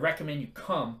Hampshire, I recommend you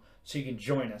come so you can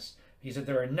join us. Because if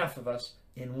there are enough of us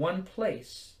in one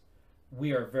place,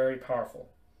 we are very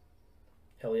powerful.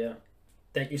 Hell yeah.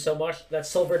 Thank you so much. That's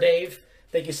Silver Dave.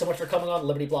 Thank you so much for coming on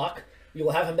Liberty Block. We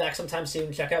will have him back sometime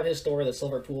soon. Check out his store, The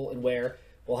Silver Tool, and Ware.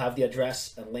 We'll have the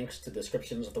address and links to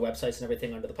descriptions of the websites and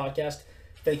everything under the podcast.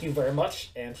 Thank you very much,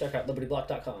 and check out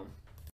libertyblock.com.